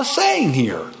what Paul is saying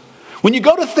here. When you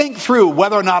go to think through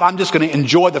whether or not I'm just going to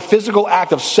enjoy the physical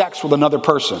act of sex with another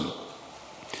person,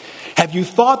 have you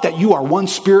thought that you are one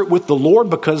spirit with the Lord?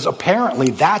 Because apparently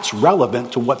that's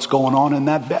relevant to what's going on in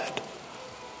that bed.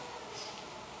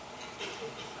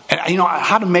 And you know,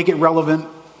 how to make it relevant,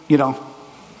 I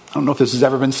don't know if this has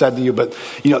ever been said to you, but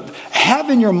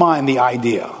have in your mind the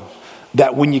idea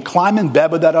that when you climb in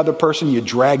bed with that other person, you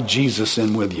drag Jesus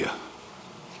in with you.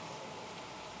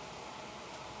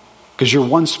 Because you're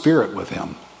one spirit with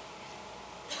him.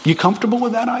 You comfortable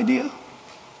with that idea?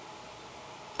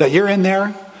 That you're in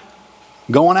there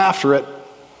going after it,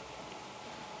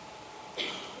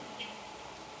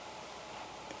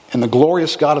 and the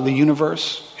glorious God of the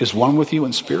universe is one with you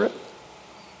in spirit?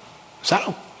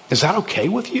 Is that okay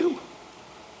with you?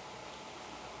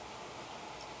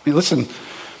 I mean, listen,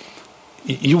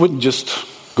 you wouldn't just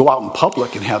go out in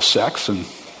public and have sex and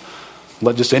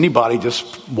let just anybody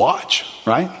just watch,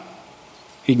 right?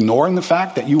 Ignoring the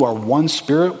fact that you are one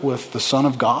spirit with the Son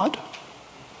of God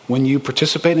when you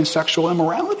participate in sexual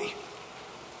immorality.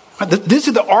 These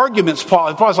are the arguments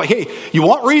Paul's like, hey, you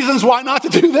want reasons why not to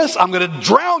do this? I'm going to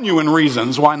drown you in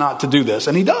reasons why not to do this.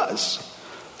 And he does.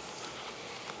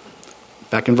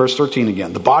 Back in verse 13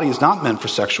 again. The body is not meant for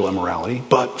sexual immorality,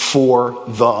 but for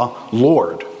the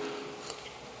Lord.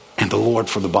 And the Lord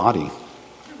for the body.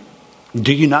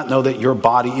 Do you not know that your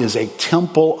body is a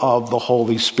temple of the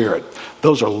Holy Spirit?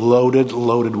 Those are loaded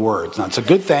words. Now, it's a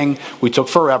good thing we took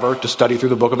forever to study through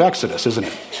the book of Exodus, isn't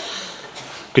it?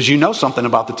 Because you know something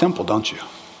about the temple, don't you?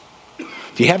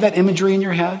 Do you have that imagery in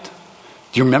your head?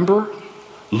 Do you remember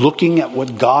looking at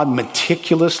what God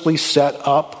meticulously set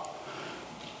up?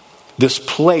 This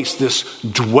place, this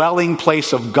dwelling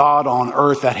place of God on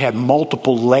earth that had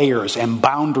multiple layers and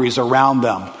boundaries around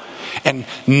them. And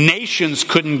nations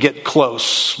couldn't get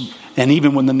close. And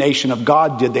even when the nation of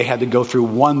God did, they had to go through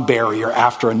one barrier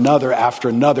after another,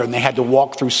 and they had to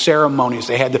walk through ceremonies.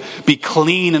 They had to be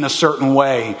clean in a certain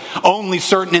way. Only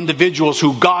certain individuals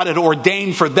who God had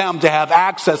ordained for them to have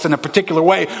access in a particular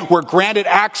way were granted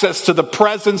access to the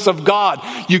presence of God.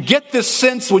 You get this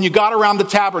sense when you got around the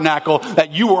tabernacle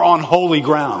that you were on holy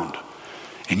ground.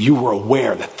 And you were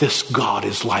aware that this God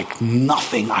is like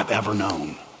nothing I've ever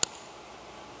known.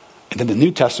 And then the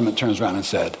New Testament turns around and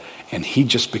said, and he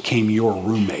just became your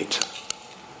roommate.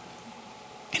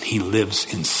 And he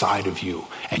lives inside of you.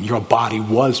 And your body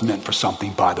was meant for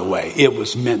something, by the way. It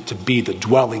was meant to be the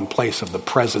dwelling place of the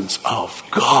presence of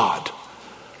God.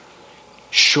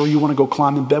 Sure you want to go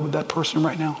climb in bed with that person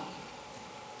right now?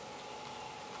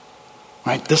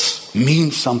 Right? This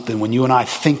means something when you and I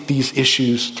think these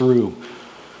issues through.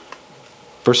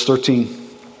 Verse 13.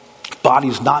 Body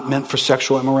is not meant for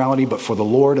sexual immorality, but for the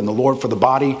Lord, and the Lord for the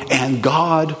body. And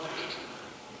God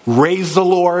raised the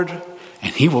Lord,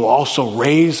 and he will also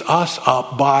raise us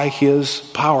up by his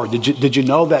power. Did you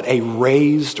know that a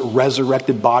raised,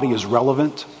 resurrected body is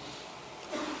relevant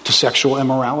to sexual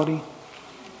immorality?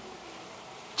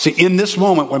 See, in this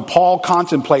moment, when Paul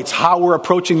contemplates how we're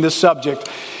approaching this subject,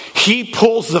 he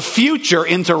pulls the future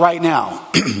into right now.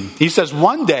 He says,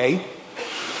 one day,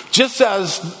 just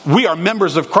as we are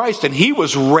members of Christ and he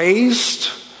was raised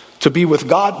to be with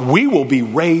God, we will be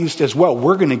raised as well.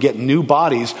 We're going to get new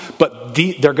bodies, but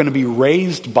they're going to be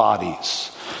raised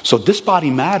bodies. So this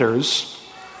body matters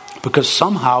because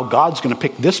somehow God's going to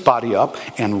pick this body up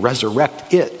and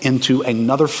resurrect it into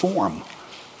another form.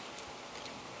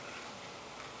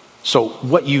 So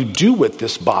what you do with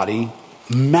this body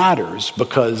matters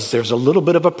because there's a little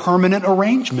bit of a permanent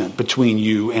arrangement between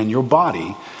you and your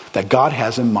body that God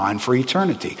has in mind for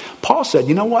eternity. Paul said,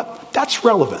 you know what? That's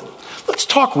relevant. Let's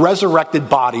talk resurrected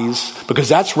bodies because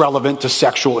that's relevant to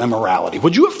sexual immorality.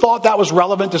 Would you have thought that was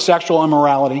relevant to sexual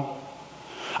immorality?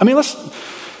 I mean,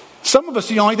 some of us,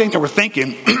 the only thing that we're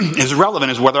thinking is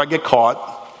relevant is whether I get caught,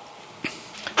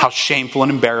 how shameful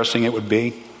and embarrassing it would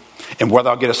be, and whether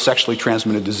I'll get a sexually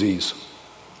transmitted disease.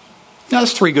 Now,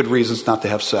 there's 3 good reasons not to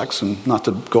have sex and not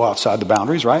to go outside the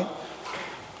boundaries, right?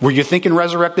 Were you thinking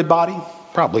resurrected body?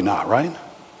 Probably not, right?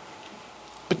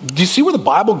 But do you see where the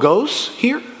Bible goes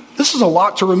here? This is a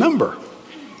lot to remember.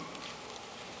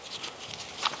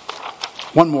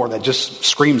 One more that just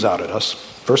screams out at us.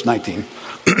 Verse 19.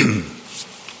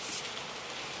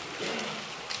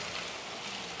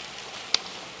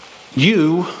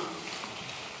 You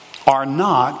are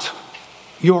not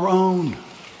your own.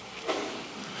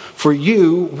 For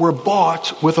you were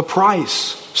bought with a price.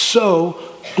 So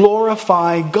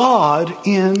glorify God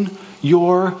in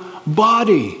your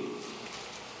body.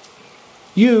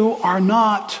 You are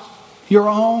not your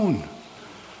own.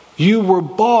 You were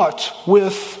bought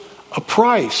with a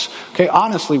price. Okay,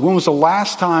 honestly, when was the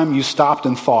last time you stopped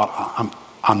and thought,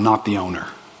 I'm not the owner?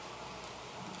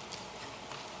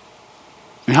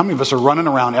 And how many of us are running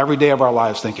around every day of our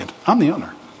lives thinking, I'm the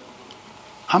owner.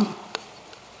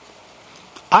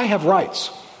 I have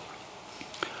rights.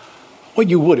 Well,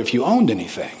 you would if you owned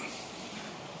anything.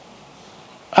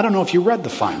 I don't know if you read the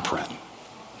fine print.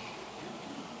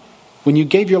 When you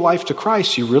gave your life to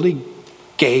Christ, you really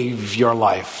gave your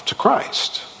life to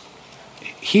Christ.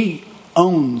 He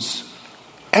owns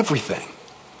everything.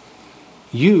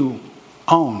 You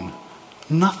own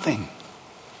nothing.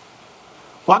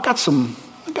 Well, I got some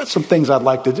things I'd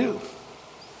like to do.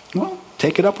 Well,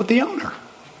 take it up with the owner.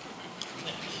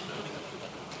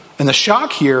 And the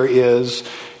shock here is,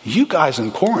 you guys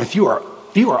in Corinth, you are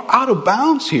out of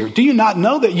bounds here. Do you not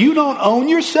know that you don't own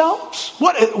yourselves?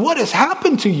 What has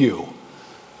happened to you?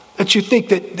 That you think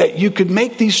that you could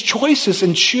make these choices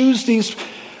and choose these.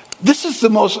 This is the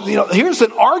most, here's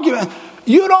an argument.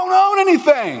 You don't own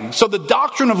anything. So the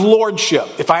doctrine of lordship.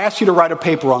 If I asked you to write a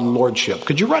paper on lordship,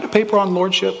 could you write a paper on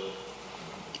lordship?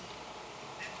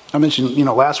 I mentioned,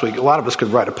 last week, a lot of us could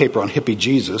write a paper on hippie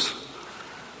Jesus.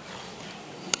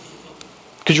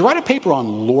 Could you write a paper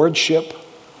on lordship?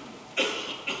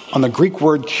 On the Greek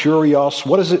word kurios,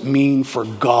 what does it mean for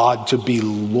God to be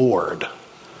Lord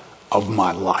of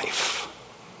my life?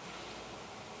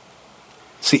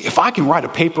 See, if I can write a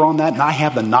paper on that and I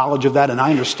have the knowledge of that and I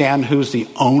understand who's the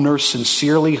owner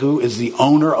sincerely, who is the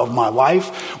owner of my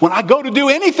life, when I go to do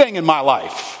anything in my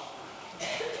life,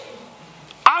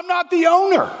 I'm not the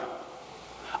owner.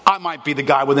 I might be the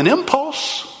guy with an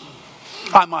impulse.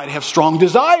 I might have strong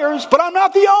desires, but I'm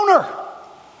not the owner.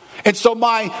 And so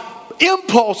my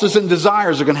impulses and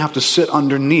desires are going to have to sit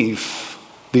underneath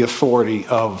the authority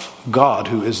of God,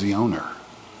 who is the owner.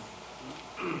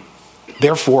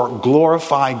 Therefore,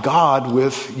 glorify God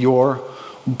with your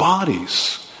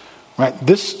bodies. Right?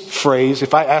 This phrase,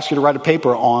 if I ask you to write a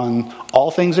paper on all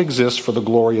things exist for the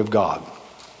glory of God.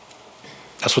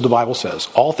 That's what the Bible says.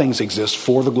 All things exist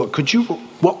for the glory.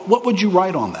 What would you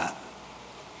write on that?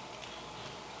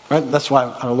 Right? That's why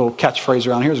our little catchphrase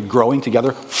around here is growing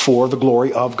together for the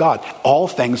glory of God. All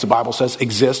things, the Bible says,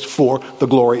 exist for the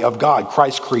glory of God.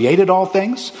 Christ created all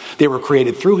things. They were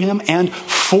created through him and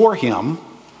for him.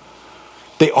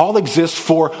 They all exist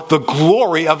for the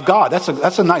glory of God.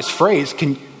 That's a nice phrase.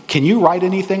 Can you write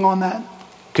anything on that?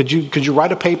 Could you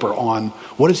write a paper on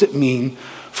what does it mean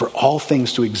for all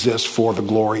things to exist for the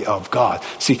glory of God?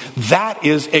 See, that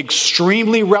is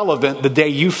extremely relevant the day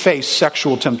you face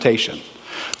sexual temptation.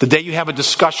 The day you have a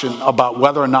discussion about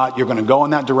whether or not you're going to go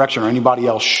in that direction or anybody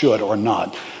else should or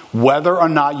not. Whether or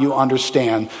not you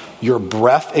understand your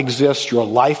breath exists, your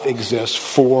life exists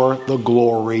for the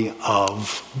glory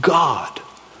of God.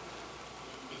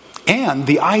 And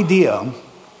the idea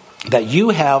that you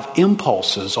have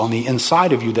impulses on the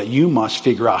inside of you that you must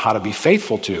figure out how to be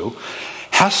faithful to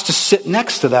has to sit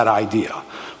next to that idea.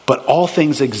 But all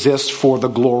things exist for the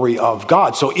glory of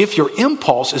God. So if your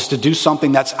impulse is to do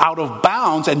something that's out of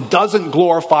bounds and doesn't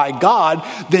glorify God,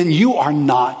 then you are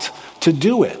not to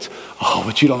do it. Oh,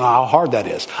 but you don't know how hard that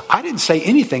is. I didn't say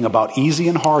anything about easy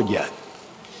and hard yet.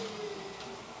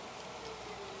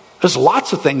 There's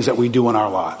lots of things that we do in our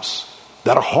lives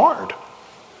that are hard.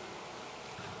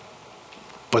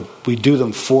 But we do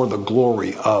them for the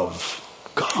glory of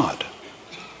God.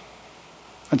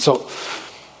 And so,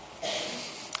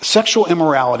 sexual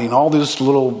immorality and all these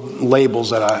little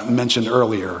labels that I mentioned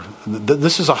earlier,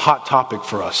 this is a hot topic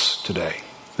for us today.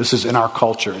 This is in our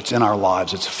culture, it's in our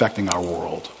lives, it's affecting our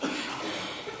world.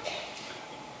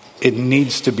 It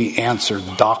needs to be answered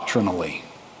doctrinally.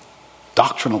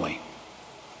 Doctrinally.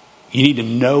 You need to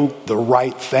know the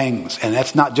right things. And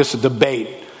that's not just a debate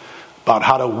about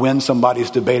how to win somebody's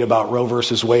debate about Roe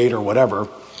versus Wade or whatever.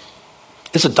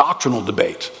 It's a doctrinal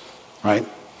debate, right?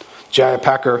 J.I.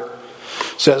 Packer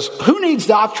says, who needs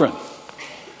doctrine?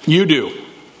 You do.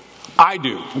 I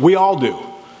do. We all do.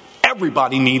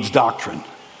 Everybody needs doctrine.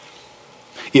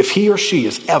 If he or she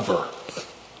is ever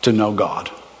to know God.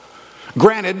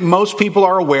 Granted, most people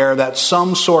are aware that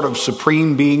some sort of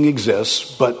supreme being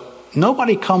exists, but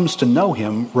nobody comes to know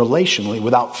him relationally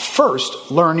without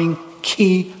first learning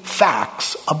key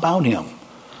facts about him.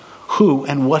 Who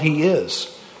and what he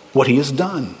is. What he has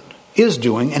done, is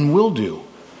doing, and will do.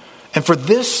 And for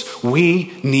this,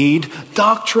 we need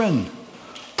doctrine.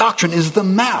 Doctrine is the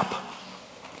map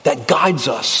that guides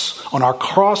us on our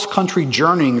cross-country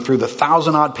journeying through the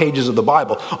 1,000-odd pages of the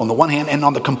Bible on the one hand, and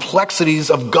on the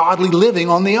complexities of godly living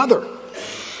on the other.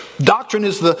 Doctrine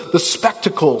is the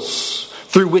spectacles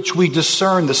through which we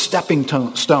discern the stepping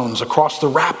stones across the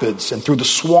rapids and through the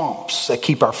swamps that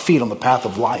keep our feet on the path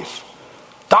of life.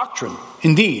 Doctrine,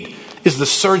 indeed, is the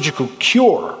surgical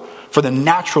cure for the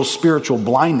natural spiritual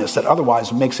blindness that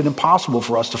otherwise makes it impossible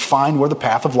for us to find where the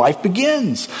path of life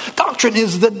begins. Doctrine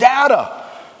is the data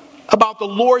about the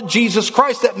Lord Jesus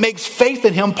Christ that makes faith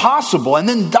in him possible. And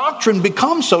then doctrine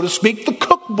becomes, so to speak, the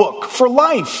cookbook for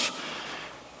life,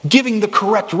 giving the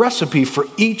correct recipe for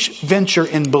each venture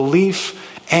in belief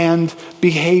and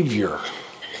behavior.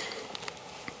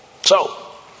 So,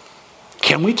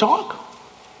 can we talk?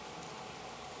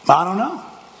 I don't know.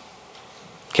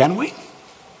 Can we?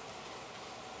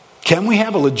 Can we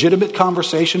have a legitimate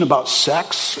conversation about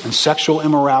sex and sexual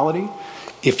immorality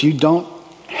if you don't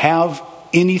have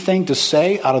anything to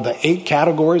say out of the 8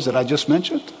 categories that I just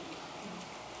mentioned?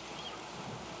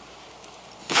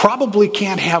 Probably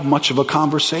can't have much of a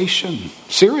conversation.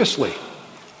 Seriously.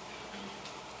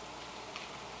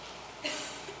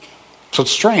 So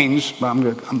it's strange,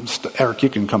 but Eric, you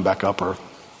can come back up, or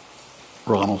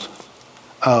Ronald.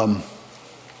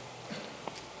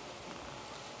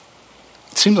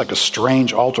 It seems like a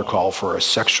strange altar call for a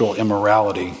sexual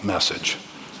immorality message.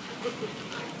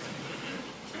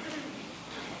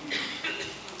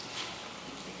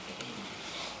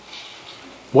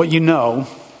 What you know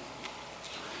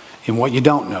and what you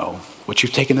don't know, what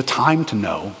you've taken the time to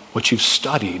know, what you've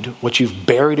studied, what you've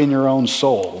buried in your own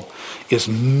soul is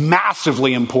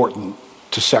massively important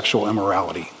to sexual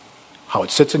immorality. How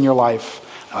it sits in your life,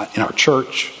 in our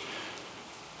church,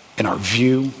 in our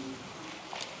view.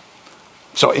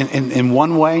 So in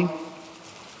one way,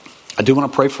 I do want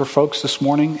to pray for folks this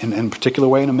morning. In a particular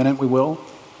way, in a minute we will.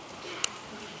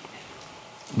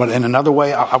 But in another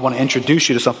way, I want to introduce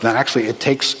you to something that actually it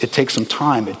takes some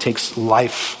time. It takes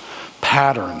life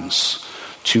patterns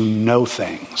to know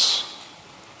things.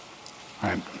 All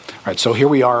right, so here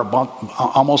we are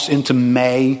almost into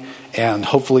May, and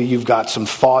hopefully you've got some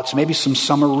thoughts, maybe some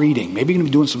summer reading. Maybe you're going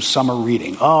to be doing some summer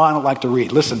reading. Oh, I don't like to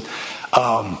read. Listen,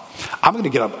 I'm going to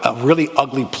get a really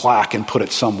ugly plaque and put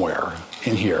it somewhere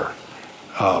in here.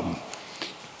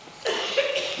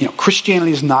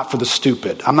 Christianity is not for the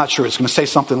stupid. I'm not sure. It's going to say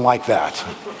something like that.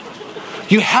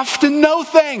 You have to know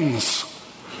things.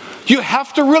 You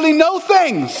have to really know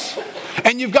things.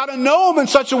 And you've got to know them in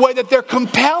such a way that they're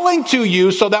compelling to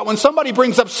you, so that when somebody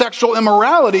brings up sexual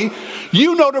immorality,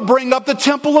 you know to bring up the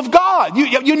temple of God.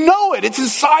 You know it. It's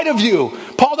inside of you.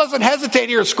 Paul doesn't hesitate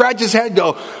here, scratch his head,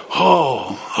 go,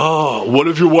 what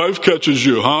if your wife catches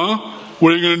you, huh?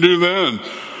 What are you going to do then?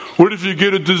 What if you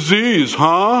get a disease,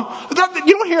 huh?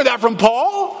 You don't hear that from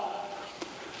Paul.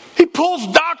 He pulls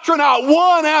doctrine out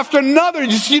one after another.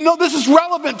 This is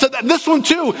relevant to that. This one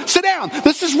too. Sit down.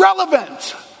 This is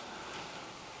relevant.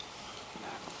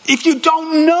 If you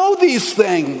don't know these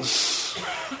things,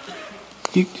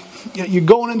 you're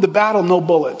going into battle, no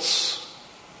bullets.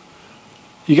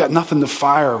 You got nothing to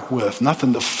fire with,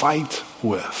 nothing to fight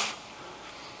with.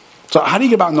 So how do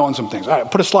you get about knowing some things? All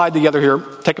right, put a slide together here.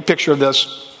 Take a picture of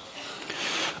this.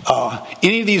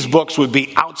 Any of these books would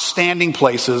be outstanding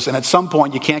places, and at some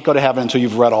point you can't go to heaven until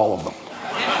you've read all of them.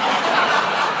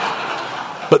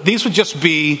 But these would just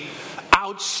be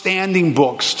outstanding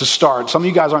books to start. Some of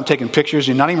you guys aren't taking pictures.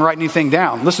 You're not even writing anything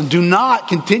down. Listen, do not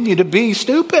continue to be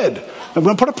stupid. I'm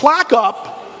going to put a plaque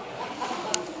up.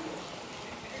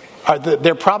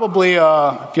 They're probably,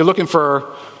 if you're looking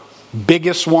for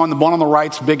biggest one, the one on the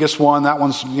right's biggest one. That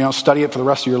one's, study it for the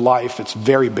rest of your life. It's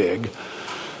very big.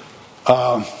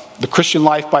 The Christian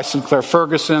Life by Sinclair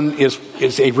Ferguson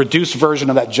is a reduced version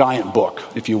of that giant book,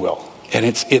 if you will. And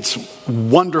it's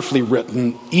wonderfully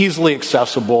written, easily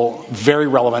accessible, very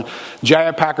relevant.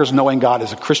 J.I. Packer's Knowing God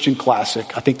is a Christian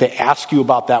classic. I think they ask you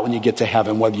about that when you get to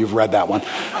heaven, whether you've read that one.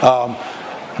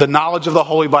 The Knowledge of the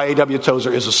Holy by A.W.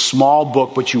 Tozer is a small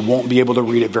book, but you won't be able to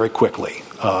read it very quickly.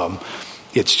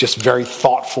 It's just very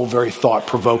thoughtful, very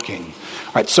thought-provoking.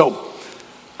 All right, so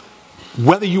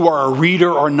whether you are a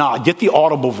reader or not, get the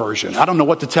Audible version. I don't know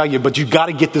what to tell you, but you've got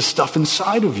to get this stuff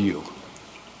inside of you.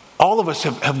 All of us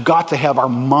have got to have our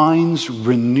minds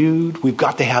renewed. We've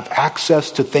got to have access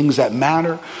to things that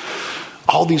matter.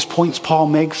 All these points Paul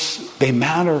makes, they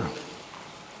matter.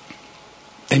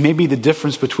 They may be the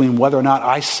difference between whether or not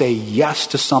I say yes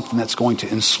to something that's going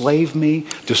to enslave me,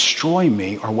 destroy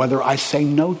me, or whether I say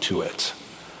no to it.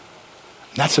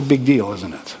 That's a big deal,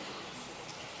 isn't it?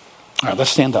 All right, let's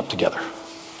stand up together.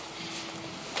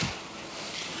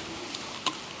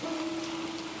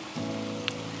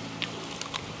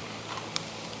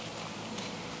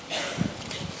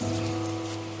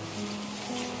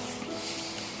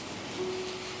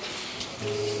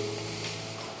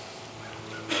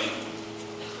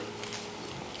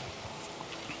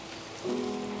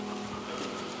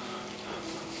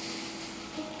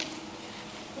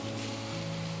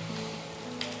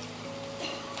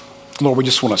 Lord, we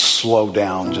just want to slow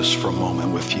down just for a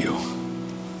moment with you.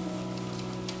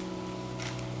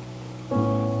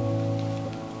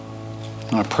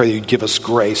 And I pray you'd give us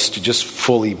grace to just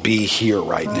fully be here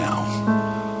right now.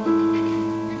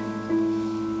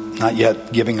 Not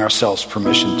yet giving ourselves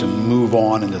permission to move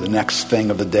on into the next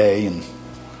thing of the day. And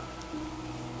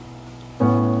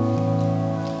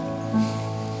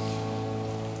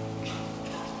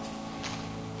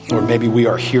Lord, maybe we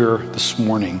are here this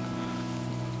morning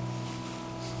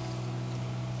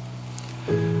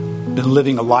been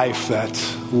living a life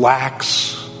that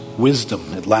lacks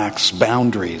wisdom, it lacks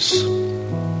boundaries.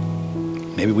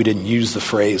 Maybe we didn't use the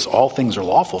phrase, all things are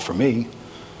lawful for me.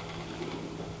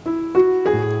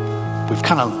 We've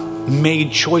kind of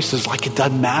made choices like it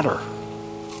doesn't matter.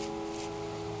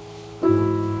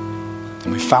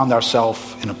 And we found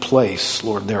ourselves in a place,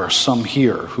 Lord, there are some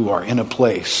here who are in a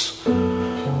place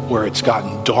where it's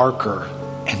gotten darker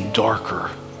and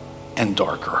darker and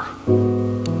darker.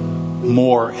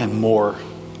 More and more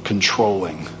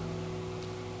controlling.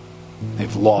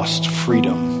 They've lost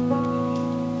freedom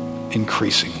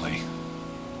increasingly.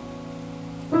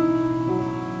 God,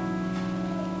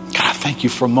 I thank you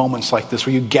for moments like this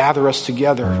where you gather us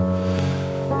together.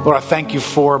 Lord, I thank you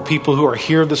for people who are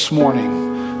here this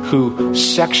morning who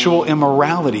sexual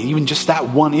immorality, even just that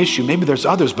one issue, maybe there's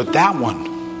others, but that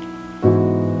one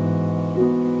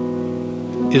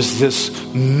is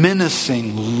this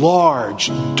menacing,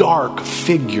 large, dark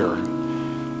figure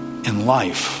in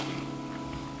life.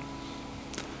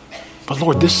 But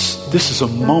Lord, this is a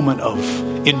moment of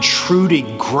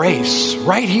intruding grace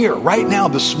right here, right now,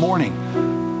 this morning.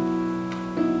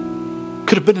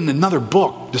 could have been in another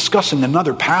book discussing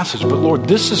another passage, but Lord,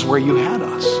 this is where you had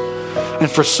us. And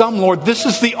for some, Lord, this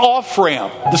is the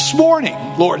off-ramp. This morning,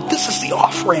 Lord, this is the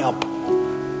off-ramp.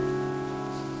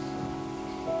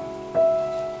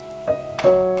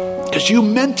 Because you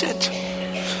meant it.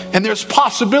 And there's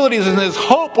possibilities and there's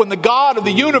hope when the God of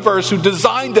the universe who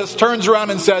designed us turns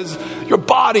around and says, your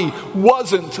body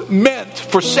wasn't meant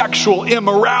for sexual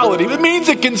immorality. It means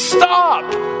it can stop.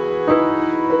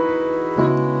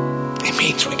 It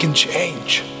means we can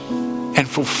change and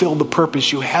fulfill the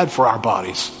purpose you had for our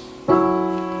bodies.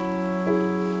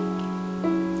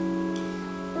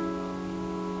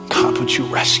 God, would you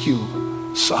rescue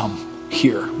some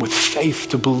here with faith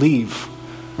to believe?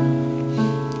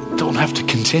 Don't have to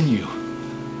continue.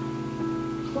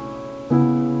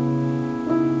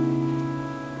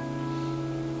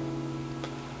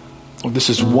 Well, this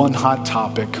is one hot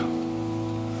topic.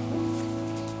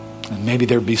 And maybe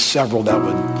there'd be several that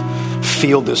would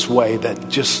feel this way, that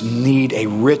just need a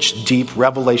rich, deep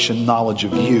revelation knowledge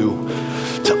of you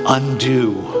to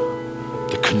undo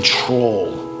the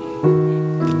control,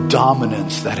 the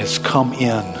dominance that has come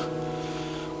in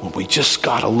when we just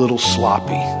got a little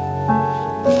sloppy.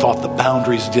 Thought the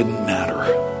boundaries didn't matter.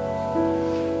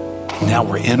 Now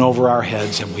we're in over our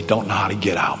heads and we don't know how to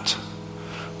get out.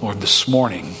 Lord, this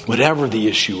morning, whatever the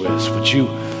issue is, would you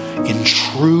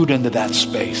intrude into that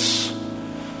space?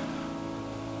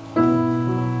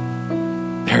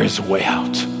 There is a way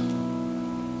out.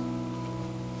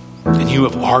 And you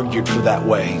have argued for that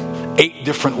way. 8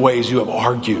 different ways you have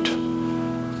argued.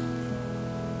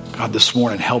 God, this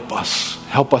morning, help us.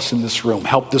 Help us in this room.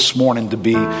 Help this morning to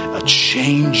be a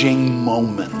changing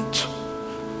moment.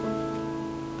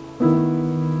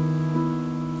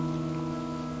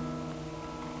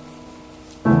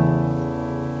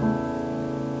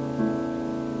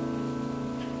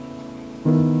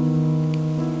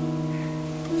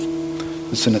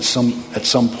 Listen, at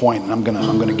some point, and I'm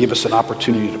gonna give us an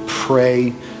opportunity to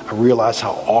pray. I realize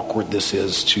how awkward this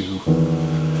is to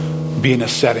be in a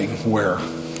setting where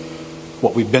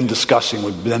what we've been discussing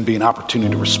would then be an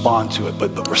opportunity to respond to it.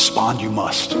 But respond you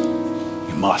must.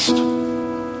 You must.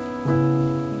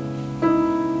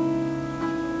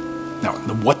 Now,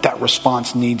 what that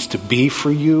response needs to be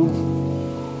for you,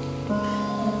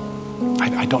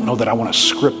 I don't know that I want to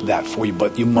script that for you,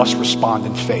 but you must respond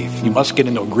in faith. You must get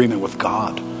into agreement with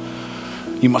God.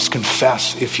 You must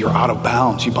confess if you're out of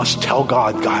bounds. You must tell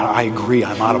God, God, I agree,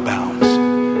 I'm out of bounds.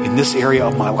 In this area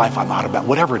of my life, I'm out of bounds.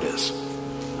 Whatever it is.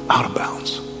 Out of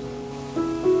bounds.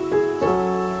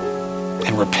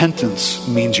 And repentance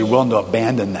means you're willing to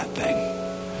abandon that thing.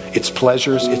 Its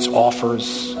pleasures, its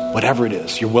offers, whatever it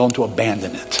is, you're willing to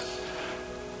abandon it.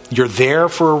 You're there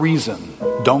for a reason.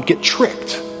 Don't get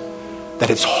tricked that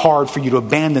it's hard for you to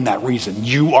abandon that reason.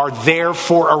 You are there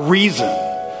for a reason.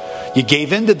 You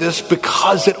gave into this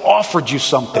because it offered you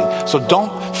something. So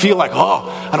don't feel like, oh,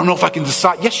 I don't know if I can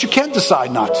decide. Yes, you can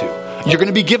decide not to. You're going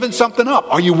to be given something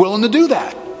up. Are you willing to do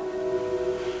that?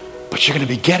 But you're going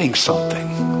to be getting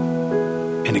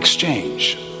something in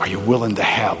exchange. Are you willing to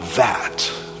have that?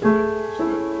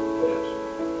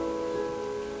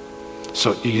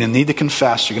 So you're going to need to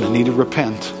confess. You're going to need to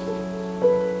repent.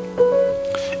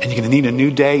 And you're going to need a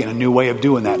new day and a new way of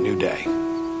doing that new day.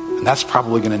 And that's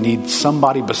probably going to need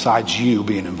somebody besides you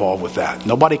being involved with that.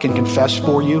 Nobody can confess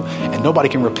for you and nobody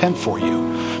can repent for you.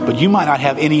 But you might not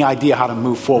have any idea how to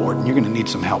move forward, and you're going to need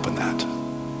some help in that.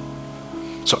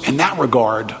 So in that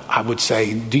regard, I would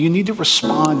say, do you need to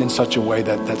respond in such a way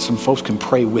that some folks can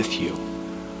pray with you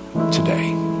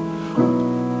today?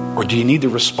 Or do you need to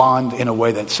respond in a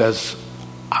way that says,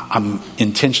 I'm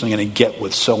intentionally going to get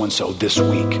with so-and-so this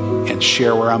week and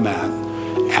share where I'm at,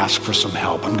 ask for some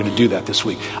help. I'm going to do that this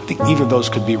week. I think either of those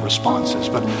could be responses.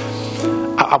 But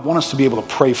I want us to be able to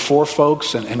pray for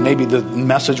folks, and maybe the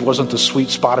message wasn't the sweet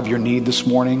spot of your need this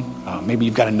morning. Maybe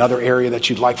you've got another area that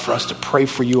you'd like for us to pray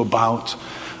for you about.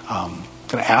 I'm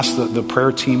going to ask the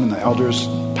prayer team and the elders,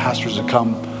 pastors to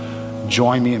come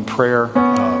join me in prayer.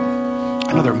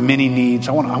 I know there are many needs.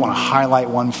 I want to highlight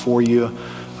one for you.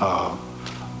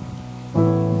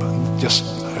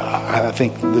 I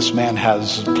think this man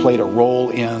has played a role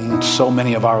in so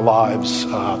many of our lives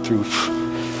through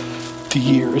the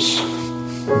years.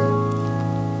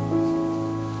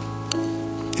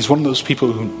 He's one of those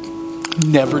people who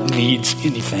never needs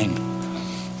anything.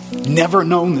 Never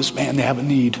known this man to have a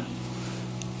need.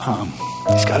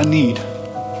 He's got a need.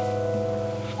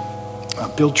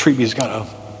 Bill Treby's got a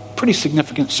pretty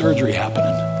significant surgery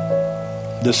happening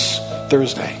this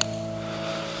Thursday.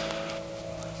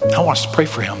 I want us to pray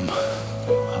for him.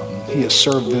 He has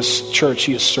served this church.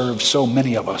 He has served so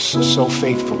many of us so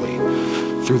faithfully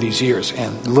through these years,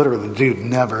 and literally the dude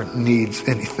never needs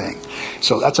anything.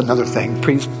 So that's another thing.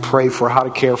 Please pray for how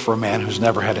to care for a man who's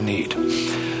never had a need.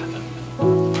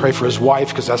 Pray for his wife,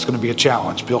 because that's going to be a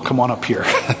challenge. Bill, come on up here.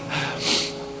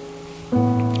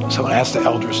 So I'm going to ask the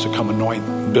elders to come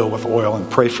anoint Bill with oil and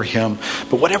pray for him.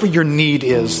 But whatever your need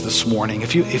is this morning,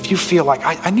 if you feel like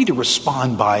I need to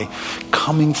respond by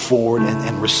coming forward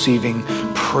and receiving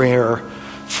prayer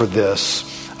for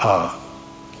this,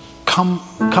 come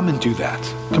and do that.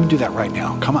 Come and do that right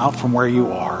now. Come out from where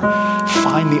you are.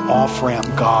 Find the off-ramp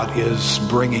God is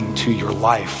bringing to your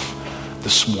life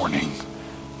this morning.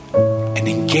 And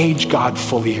engage God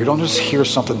fully here. Don't just hear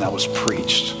something that was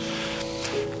preached.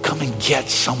 Come and get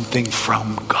something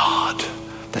from God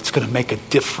that's going to make a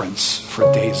difference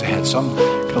for days ahead. So I'm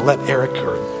going to let Eric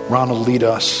or Ronald lead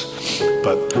us,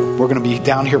 but we're going to be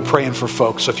down here praying for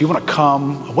folks. So if you want to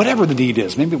come, whatever the need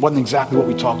is, maybe it wasn't exactly what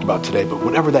we talked about today, but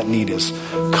whatever that need is,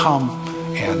 come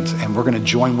and we're going to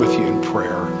join with you in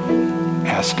prayer.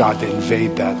 Ask God to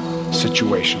invade that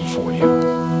situation for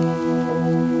you.